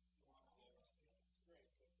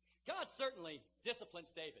 God certainly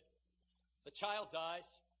disciplines David. The child dies.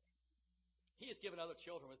 He has given other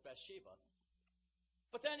children with Bathsheba.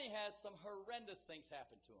 But then he has some horrendous things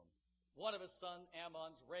happen to him. One of his sons,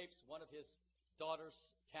 Ammon, rapes one of his daughters,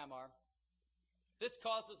 Tamar. This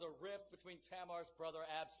causes a rift between Tamar's brother,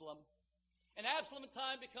 Absalom. And Absalom in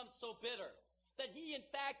time becomes so bitter that he, in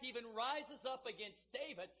fact, even rises up against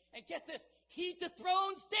David. And get this, he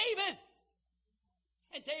dethrones David.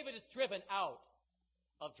 And David is driven out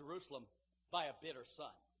of Jerusalem by a bitter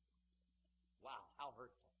son. Wow, how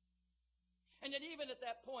hurtful. And yet even at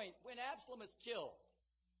that point, when Absalom is killed,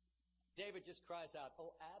 David just cries out,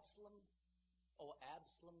 oh, Absalom,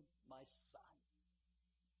 my son.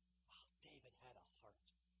 Wow, David had a heart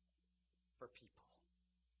for people.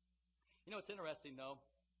 You know what's interesting, though?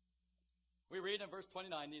 We read in verse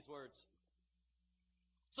 29 these words.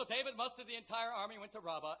 So David mustered the entire army, went to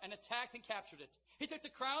Rabbah, and attacked and captured it. He took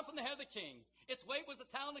the crown from the head of the king. Its weight was a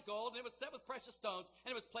talent of gold, and it was set with precious stones,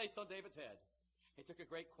 and it was placed on David's head. He took a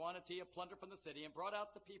great quantity of plunder from the city and brought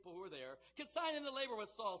out the people who were there, consigned them to labor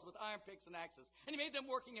with saws, with iron picks and axes, and he made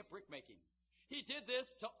them working at brickmaking. He did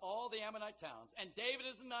this to all the Ammonite towns, and David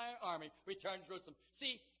and his entire army returned to Jerusalem.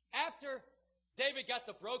 See, after David got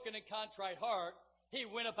the broken and contrite heart, he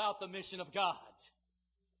went about the mission of God.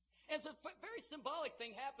 And so a very symbolic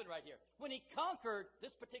thing happened right here. When he conquered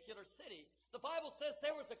this particular city, the Bible says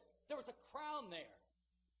there was a crown there.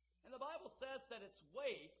 And the Bible says that its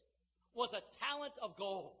weight was a talent of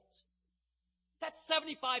gold. That's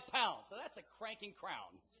 75 pounds. So that's a cranking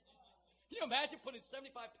crown. Can you imagine putting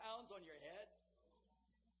 75 pounds on your head?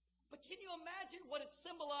 But can you imagine what it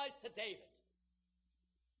symbolized to David?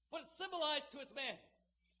 What it symbolized to his men?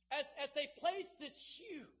 As they placed this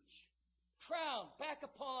huge crown back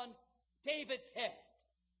upon David's head,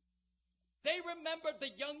 they remembered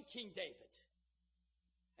the young King David.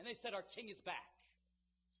 And they said, our king is back.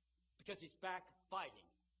 Because he's back fighting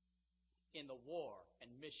in the war and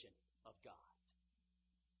mission of God.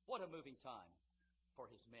 What a moving time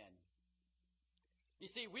for his men. You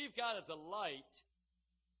see, we've got to delight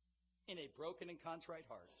in a broken and contrite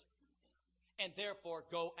heart, and therefore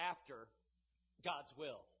go after God's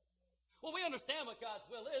will. Well, we understand what God's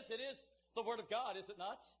will is. It is the Word of God, is it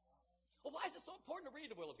not? Well, why is it so important to read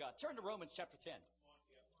the will of God? Turn to Romans chapter 10.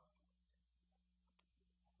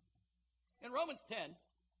 In Romans 10,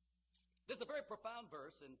 there's a very profound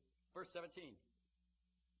verse in verse 17.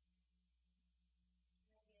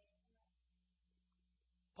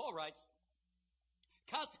 Paul writes,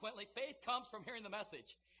 consequently, faith comes from hearing the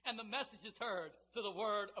message, and the message is heard through the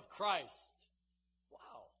word of Christ.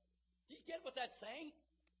 Wow. Do you get what that's saying?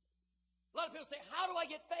 A lot of people say, how do I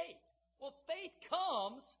get faith? Well, faith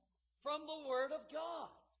comes from the word of God.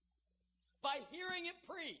 By hearing it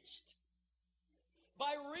preached.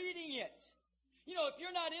 By reading it. You know, if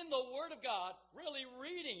you're not in the word of God, really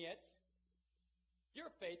reading it, your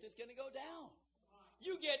faith is going to go down.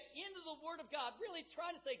 You get into the word of God, really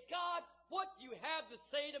trying to say, God, what do you have to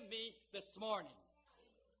say to me this morning?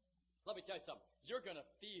 Let me tell you something. You're going to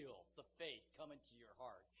feel the faith come into your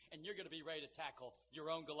heart. And you're going to be ready to tackle your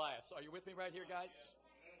own Goliath. So are you with me right here, guys?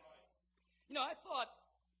 You know, I thought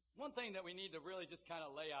one thing that we need to really just kind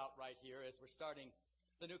of lay out right here as we're starting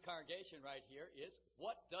the new congregation right here is,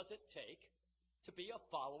 what does it take to be a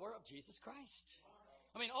follower of Jesus Christ?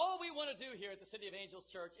 I mean, all we want to do here at the City of Angels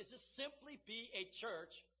Church is just simply be a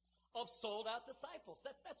church of sold-out disciples.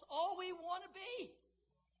 That's all we want to be.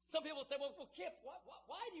 Some people say, well Kip,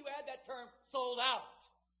 why do you add that term, sold out?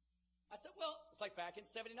 I said, well, it's like back in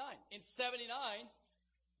 79. In 79,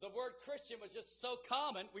 the word Christian was just so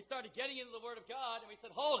common, we started getting into the Word of God, and we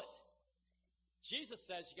said, hold it. Jesus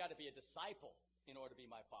says you got to be a disciple in order to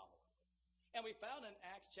be my follower. And we found in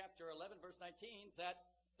Acts chapter 11, verse 19, that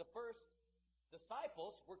the first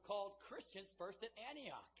disciples were called Christians first at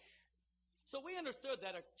Antioch. So we understood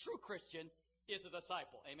that a true Christian is a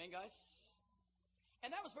disciple. Amen, guys?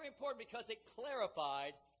 And that was very important because it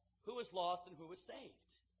clarified who was lost and who was saved.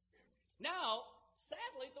 Now,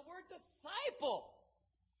 sadly, the word disciple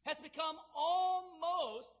has become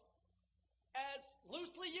almost as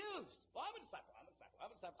loosely used. Well, I'm a disciple. I'm a disciple. I'm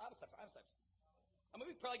a disciple. I'm a disciple. I'm a disciple. I mean,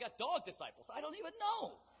 we probably got dog disciples. I don't even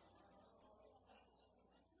know.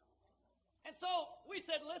 And so we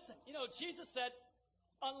said, listen, you know, Jesus said,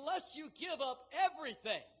 unless you give up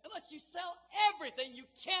everything, unless you sell everything, you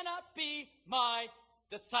cannot be my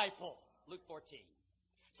disciple. Luke 14.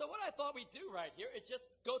 So what I thought we'd do right here is just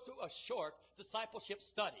go through a short discipleship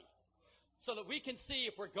study so that we can see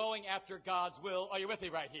if we're going after God's will. Are you with me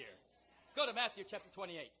right here? Go to Matthew chapter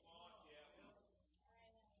 28.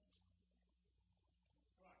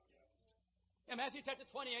 In Matthew chapter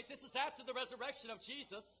 28, this is after the resurrection of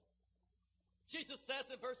Jesus. Jesus says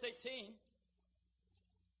in verse 18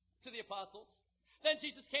 to the apostles, then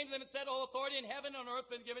Jesus came to them and said, all authority in heaven and on earth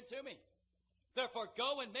has been given to me. Therefore,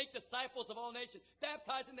 go and make disciples of all nations,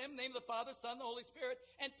 baptizing them in the name of the Father, Son, and the Holy Spirit,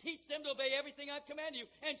 and teach them to obey everything I've commanded you.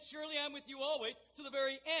 And surely I'm with you always to the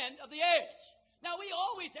very end of the age. Now, we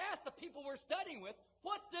always ask the people we're studying with,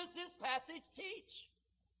 what does this passage teach?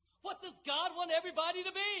 What does God want everybody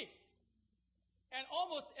to be? And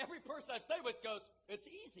almost every person I've studied with goes, it's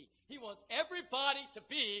easy. He wants everybody to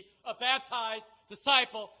be a baptized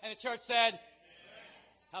disciple. And the church said, amen.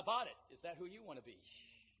 How about it? Is that who you want to be?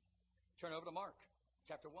 Turn over to Mark,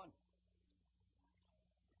 chapter 1.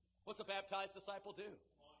 What's a baptized disciple do?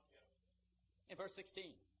 In verse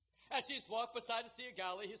 16. As Jesus walked beside the Sea of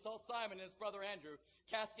Galilee, he saw Simon and his brother Andrew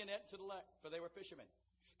casting a net into the lake, for they were fishermen.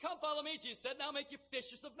 Come follow me, Jesus said, and I'll make you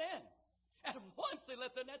fishers of men. And at once they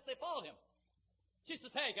left their nets, they followed him.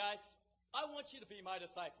 Jesus says, hey guys, I want you to be my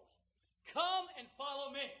disciple. Come and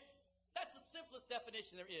follow me. That's the simplest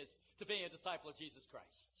definition there is to being a disciple of Jesus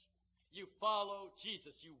Christ. You follow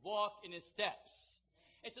Jesus. You walk in his steps.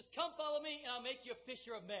 It says, come follow me and I'll make you a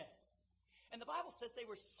fisher of men. And the Bible says they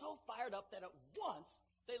were so fired up that at once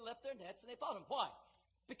they left their nets and they followed him. Why?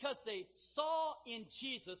 Because they saw in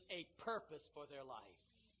Jesus a purpose for their life.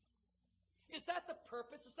 Is that the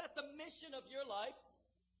purpose? Is that the mission of your life?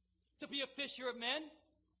 To be a fisher of men?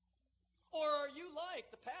 Or are you like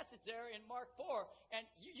the passage there in Mark 4, and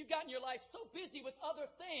you've gotten your life so busy with other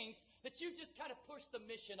things that you just kind of push the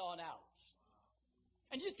mission on out?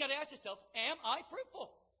 And you just got to ask yourself, am I fruitful?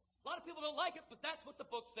 A lot of people don't like it, but that's what the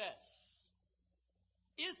book says.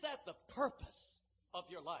 Is that the purpose of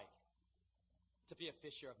your life? To be a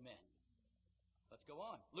fisher of men. Let's go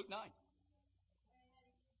on. Luke 9.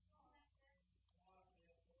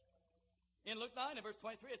 In Luke 9 and verse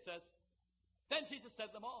 23 it says, then Jesus said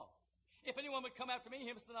to them all, if anyone would come after me, he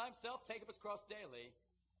must deny himself, take up his cross daily,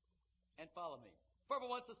 and follow me. For whoever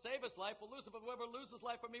wants to save his life will lose it, but whoever loses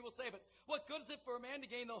life for me will save it. What good is it for a man to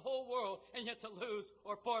gain the whole world and yet to lose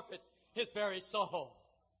or forfeit his very soul?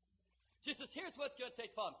 Jesus, here's what's going to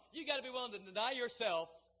take to follow him. You got to be willing to deny yourself,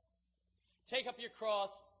 take up your cross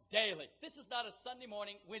daily. This is not a Sunday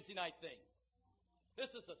morning, Wednesday night thing.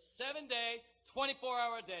 This is a 7-day,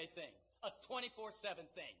 24-hour-a-day thing, a 24/7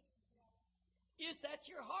 thing. Is that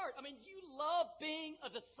your heart? I mean, you love being a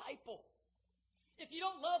disciple. If you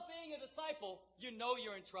don't love being a disciple, you know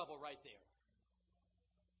you're in trouble right there.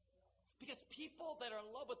 Because people that are in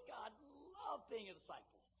love with God love being a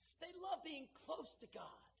disciple. They love being close to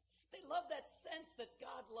God. They love that sense that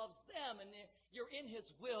God loves them and you're in his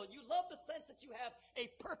will. You love the sense that you have a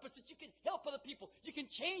purpose, that you can help other people. You can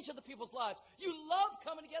change other people's lives. You love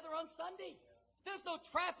coming together on Sunday. There's no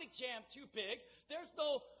traffic jam too big. There's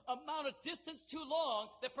no amount of distance too long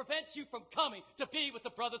that prevents you from coming to be with the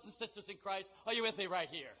brothers and sisters in Christ. Are you with me right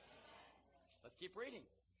here? Let's keep reading.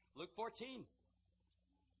 Luke 14.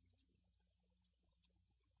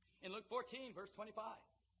 In Luke 14, verse 25.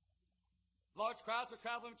 Large crowds were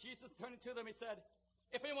traveling with Jesus. Turning to them, he said,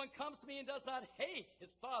 if anyone comes to me and does not hate his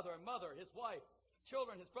father and mother, his wife,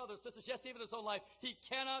 children, his brothers, sisters, yes, even his own life, he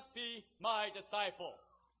cannot be my disciple.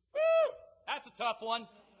 Woo! That's a tough one.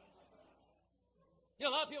 You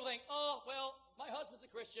know, a lot of people think, oh, well, my husband's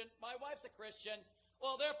a Christian, my wife's a Christian,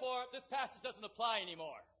 well, therefore, this passage doesn't apply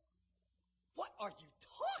anymore. What are you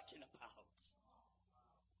talking about?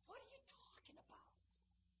 What are you talking about?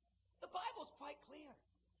 The Bible's quite clear.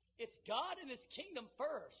 It's God and his kingdom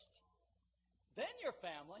first, then your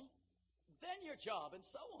family, then your job, and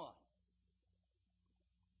so on.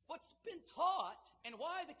 What's been taught and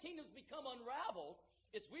why the kingdom's become unraveled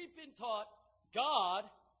is we've been taught God,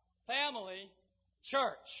 family,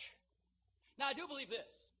 church. Now, I do believe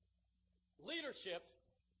this. Leadership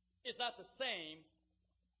is not the same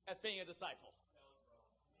as being a disciple.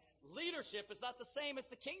 Leadership is not the same as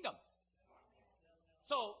the kingdom.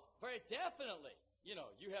 So, very definitely,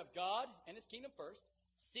 you have God and his kingdom first.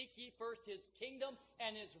 Seek ye first his kingdom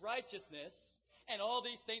and his righteousness, and all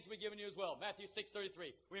these things will be given you as well. Matthew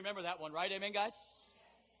 6:33. Remember that one, right? Amen, guys?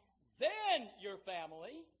 Then your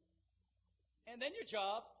family, and then your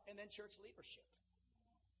job, and then church leadership.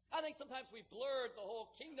 I think sometimes we blurred the whole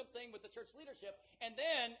kingdom thing with the church leadership, and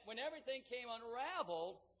then when everything came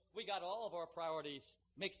unraveled, we got all of our priorities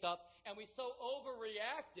mixed up, and we so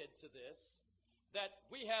overreacted to this that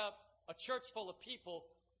we have a church full of people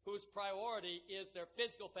whose priority is their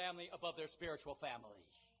physical family above their spiritual family.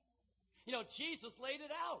 Jesus laid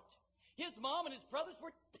it out. His mom and his brothers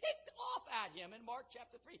were ticked off at him in Mark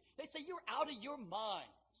chapter 3. They say, you're out of your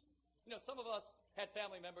mind. Some of us had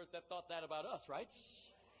family members that thought that about us, right?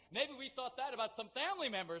 Maybe we thought that about some family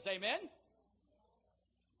members, amen?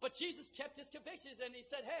 But Jesus kept his convictions and he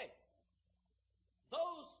said, hey,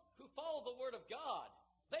 those who follow the word of God,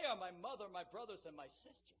 they are my mother, my brothers, and my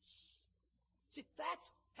sisters. See, that's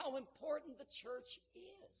how important the church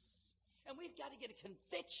is. And we've got to get a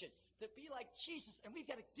conviction to be like Jesus, and we've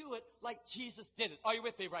got to do it like Jesus did it. Are you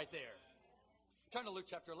with me right there? Turn to Luke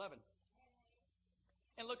chapter 11.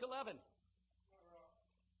 In Luke 11,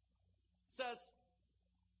 says,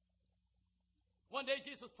 one day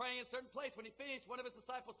Jesus was praying in a certain place. When he finished, one of his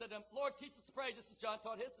disciples said to him, Lord, teach us to pray, just as John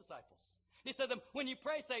taught his disciples. He said to them, when you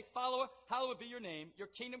pray, say, Follower, hallowed be your name.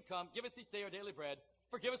 Your kingdom come. Give us each day our daily bread.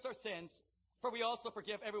 Forgive us our sins, for we also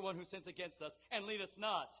forgive everyone who sins against us. And lead us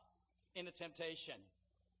not into temptation.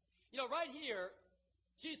 You know, right here,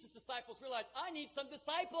 Jesus' disciples realized, I need some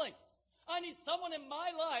discipling. I need someone in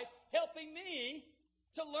my life helping me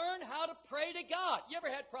to learn how to pray to God. You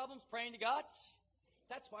ever had problems praying to God?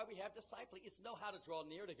 That's why we have discipling, is to know how to draw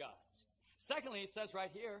near to God. Secondly, he says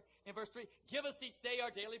right here in verse 3, give us each day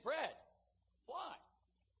our daily bread. Why?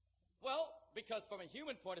 Well, because from a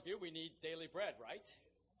human point of view, we need daily bread, right?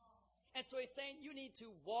 And so he's saying you need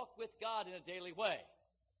to walk with God in a daily way.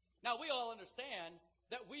 Now, we all understand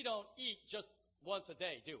that we don't eat just once a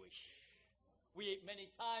day, do we? We eat many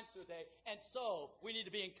times through the day, and so we need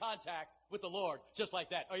to be in contact with the Lord just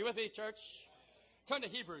like that. Are you with me, church? Turn to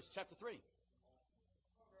Hebrews chapter 3.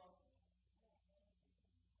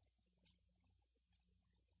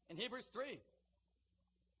 In Hebrews 3,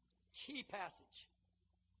 key passage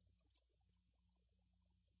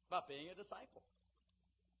about being a disciple.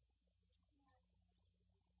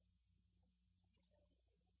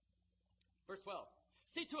 Verse 12.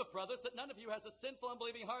 See to it, brothers, that none of you has a sinful,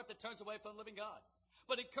 unbelieving heart that turns away from the living God.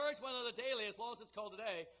 But encourage one another daily as long as it's called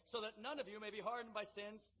today, so that none of you may be hardened by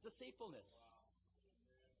sin's deceitfulness.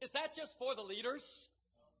 Is that just for the leaders?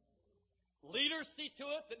 Leaders see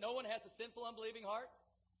to it that no one has a sinful, unbelieving heart?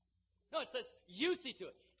 No, it says you see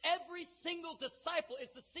to it. Every single disciple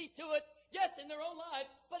is to see to it, yes, in their own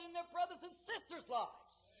lives, but in their brothers and sisters'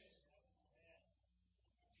 lives.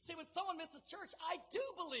 See, when someone misses church, I do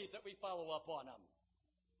believe that we follow up on them.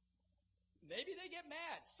 Maybe they get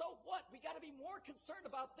mad. So what? We got to be more concerned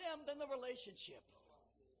about them than the relationship.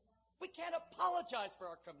 We can't apologize for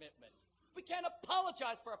our commitment. We can't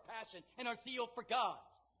apologize for our passion and our zeal for God.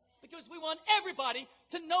 Because we want everybody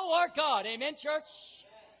to know our God. Amen, church?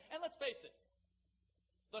 And let's face it.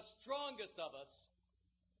 The strongest of us,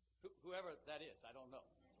 whoever that is, I don't know.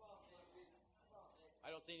 I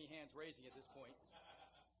don't see any hands raising at this point.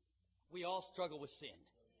 We all struggle with sin.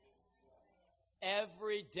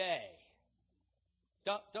 Every day.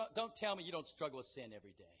 Don't tell me you don't struggle with sin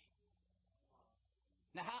every day.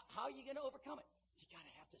 Now, how are you going to overcome it? You got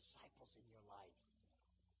to have disciples in your life.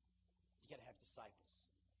 You got to have disciples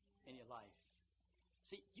in your life.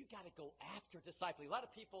 See, you got to go after discipling. A lot of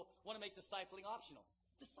people want to make discipling optional.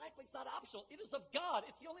 Discipling's not optional. It is of God.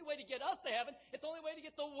 It's the only way to get us to heaven. It's the only way to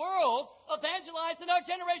get the world evangelized in our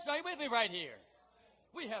generation. Are you with me right here?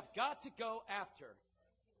 We have got to go after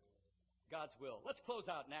God's will. Let's close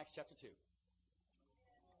out in Acts chapter 2.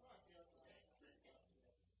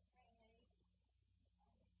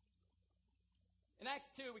 In Acts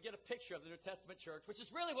 2, we get a picture of the New Testament church, which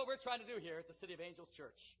is really what we're trying to do here at the City of Angels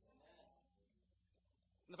Church.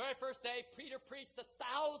 On the very first day, Peter preached to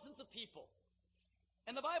thousands of people.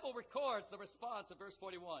 And the Bible records the response in verse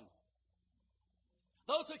 41.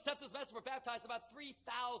 Those who accepted this message were baptized. About 3,000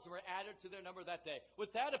 were added to their number that day.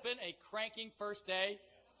 Would that have been a cranking first day?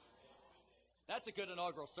 That's a good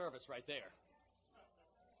inaugural service right there.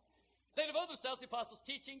 They devoted themselves to the apostles'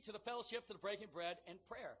 teaching, to the fellowship, to the breaking of bread, and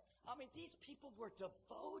prayer. I mean, these people were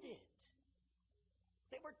devoted.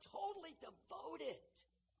 They were totally devoted.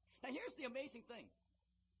 Now, here's the amazing thing.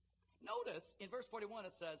 Notice in verse 41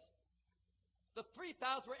 it says, the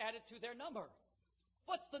 3,000 were added to their number.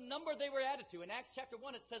 What's the number they were added to? In Acts chapter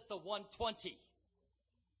 1 it says the 120.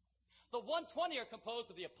 The 120 are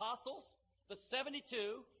composed of the apostles, the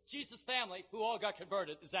 72, Jesus' family, who all got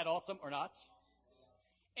converted. Is that awesome or not?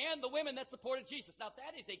 And the women that supported Jesus. Now,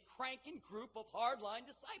 that is a cranking group of hardline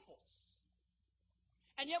disciples.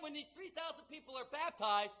 And yet, when these 3,000 people are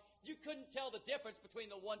baptized, you couldn't tell the difference between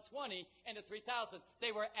the 120 and the 3,000.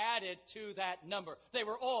 They were added to that number. They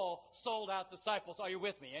were all sold-out disciples. Are you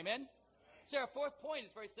with me? Amen? So our fourth point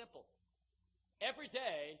is very simple. Every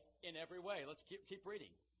day, in every way. Let's keep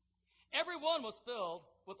reading. Everyone was filled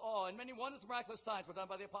with awe, and many wonders and miraculous signs were done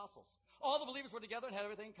by the apostles. All the believers were together and had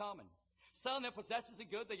everything in common. Selling their possessions and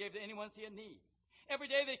goods, they gave to anyone who had need. Every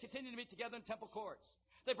day they continued to meet together in temple courts.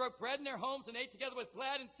 They broke bread in their homes and ate together with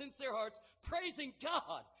glad and sincere hearts, praising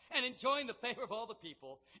God and enjoying the favor of all the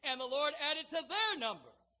people. And the Lord added to their number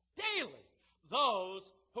daily those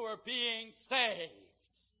who are being saved.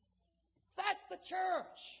 That's the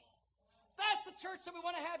church. That's the church that we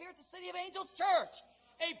want to have here at the City of Angels Church.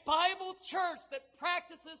 A Bible church that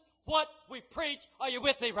practices what we preach. Are you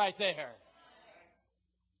with me right there?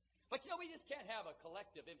 But you know, we just can't have a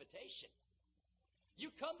collective invitation. You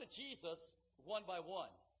come to Jesus one by one.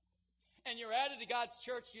 And you're added to God's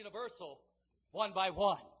church universal one by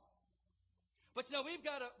one. But we've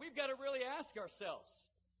got to really ask ourselves,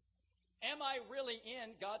 am I really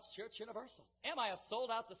in God's church universal? Am I a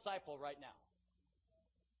sold-out disciple right now?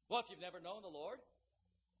 Well, if you've never known the Lord,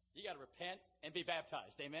 you got to repent and be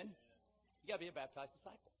baptized. Amen? You got to be a baptized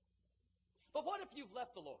disciple. But what if you've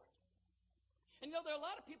left the Lord? And there are a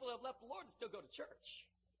lot of people who have left the Lord and still go to church.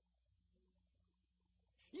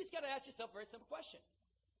 You just got to ask yourself a very simple question.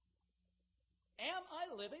 Am I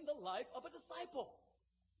living the life of a disciple?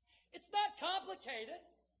 It's not complicated.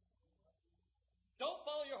 Don't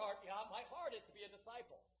follow your heart. Yeah, my heart is to be a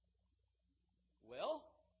disciple. Well,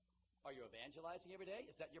 are you evangelizing every day?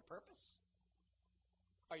 Is that your purpose?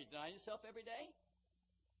 Are you denying yourself every day?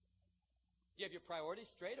 Do you have your priorities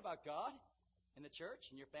straight about God and the church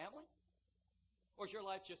and your family? Or is your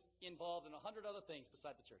life just involved in 100 other things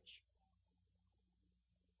beside the church?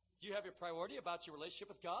 Do you have your priority about your relationship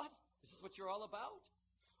with God? Is this what you're all about?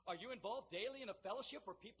 Are you involved daily in a fellowship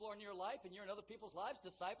where people are in your life and you're in other people's lives,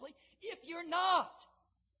 discipling? If you're not,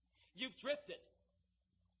 you've drifted.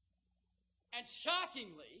 And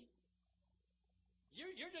shockingly,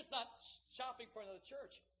 you're just not shopping for another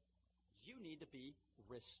church. You need to be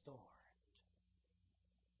restored.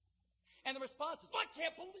 And the response is, I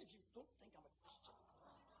can't believe you don't think I'm a Christian.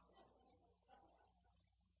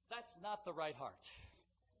 That's not the right heart.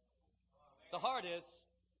 The heart is,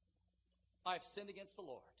 I've sinned against the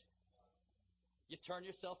Lord. You turn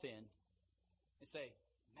yourself in and say,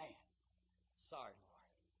 man, sorry, Lord.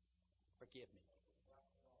 Forgive me.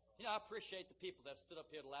 I appreciate the people that have stood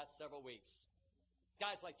up here the last several weeks.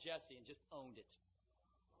 Guys like Jesse and just owned it.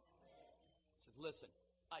 Said, listen,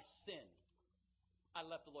 I sinned. I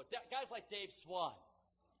left the Lord. Guys like Dave Swan.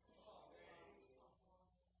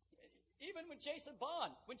 Even when Jason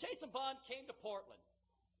Bond came to Portland,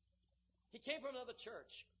 he came from another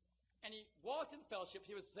church. And he walked in the fellowship.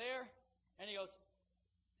 He was there, and he goes,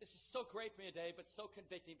 this is so great for me today, but so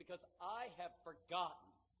convicting because I have forgotten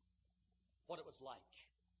what it was like.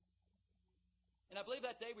 And I believe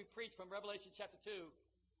that day we preached from Revelation chapter 2,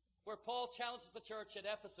 where Paul challenges the church at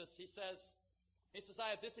Ephesus. He says, I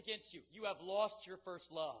have this against you. You have lost your first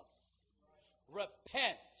love.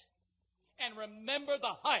 Repent and remember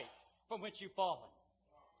the height from which you've fallen.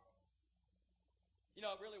 It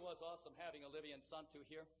really was awesome having Olivia and Santu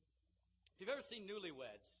here. If you've ever seen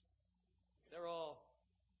Newlyweds, they're all,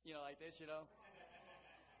 like this, And I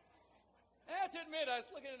have to admit, I was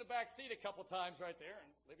looking in the back seat a couple times right there, and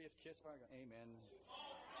Olivia's kissing her. I go, amen. And,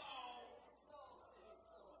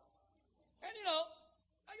 I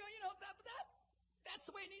go, that's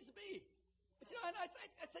the way it needs to be. But, and I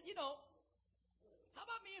said, how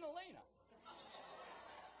about me and Elena?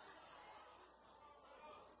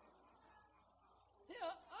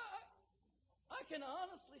 I can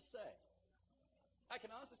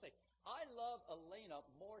honestly say, I love Elena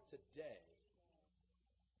more today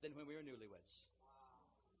than when we were newlyweds.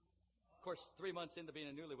 Of course, 3 months into being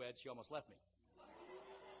a newlywed, she almost left me.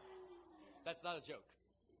 That's not a joke.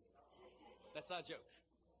 That's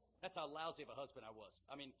how lousy of a husband I was.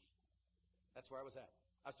 That's where I was at.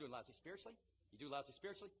 I was doing lousy spiritually. You do lousy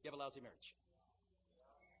spiritually, you have a lousy marriage.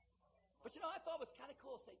 But I thought it was kind of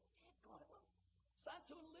cool to say, daggone it, well,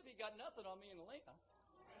 Santu and Olivia got nothing on me and Elena.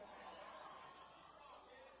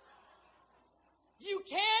 You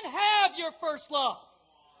can have your first love.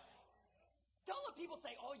 Don't let people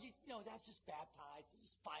say, that's just baptized,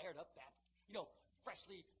 just fired up,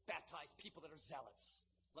 freshly baptized people that are zealots.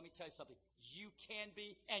 Let me tell you something. You can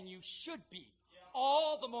be and you should be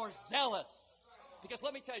all the more zealous. Because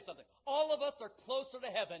let me tell you something. All of us are closer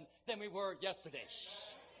to heaven than we were yesterday.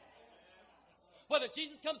 Whether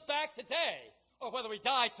Jesus comes back today or whether we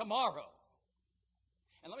die tomorrow.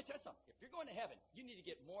 And let me tell you something. If you're going to heaven, you need to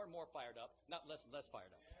get more and more fired up, not less and less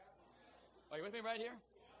fired up. Are you with me right here?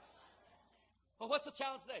 Well, what's the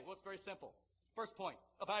challenge today? Well, it's very simple. First point,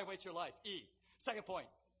 evaluate your life. E. Second point,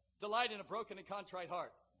 delight in a broken and contrite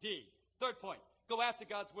heart. D. Third point, go after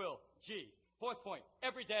God's will. G. Fourth point,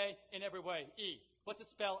 every day in every way. E. What's it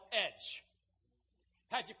spell? Edge.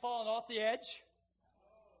 Have you fallen off the edge?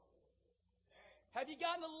 Have you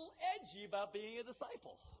gotten a little edgy about being a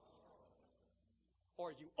disciple? Or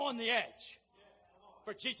are you on the edge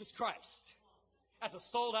for Jesus Christ as a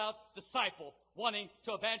sold-out disciple wanting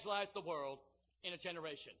to evangelize the world in a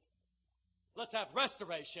generation? Let's have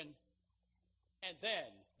restoration, and then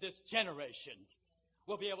this generation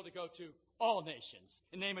will be able to go to all nations.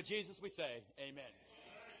 In the name of Jesus, we say, amen.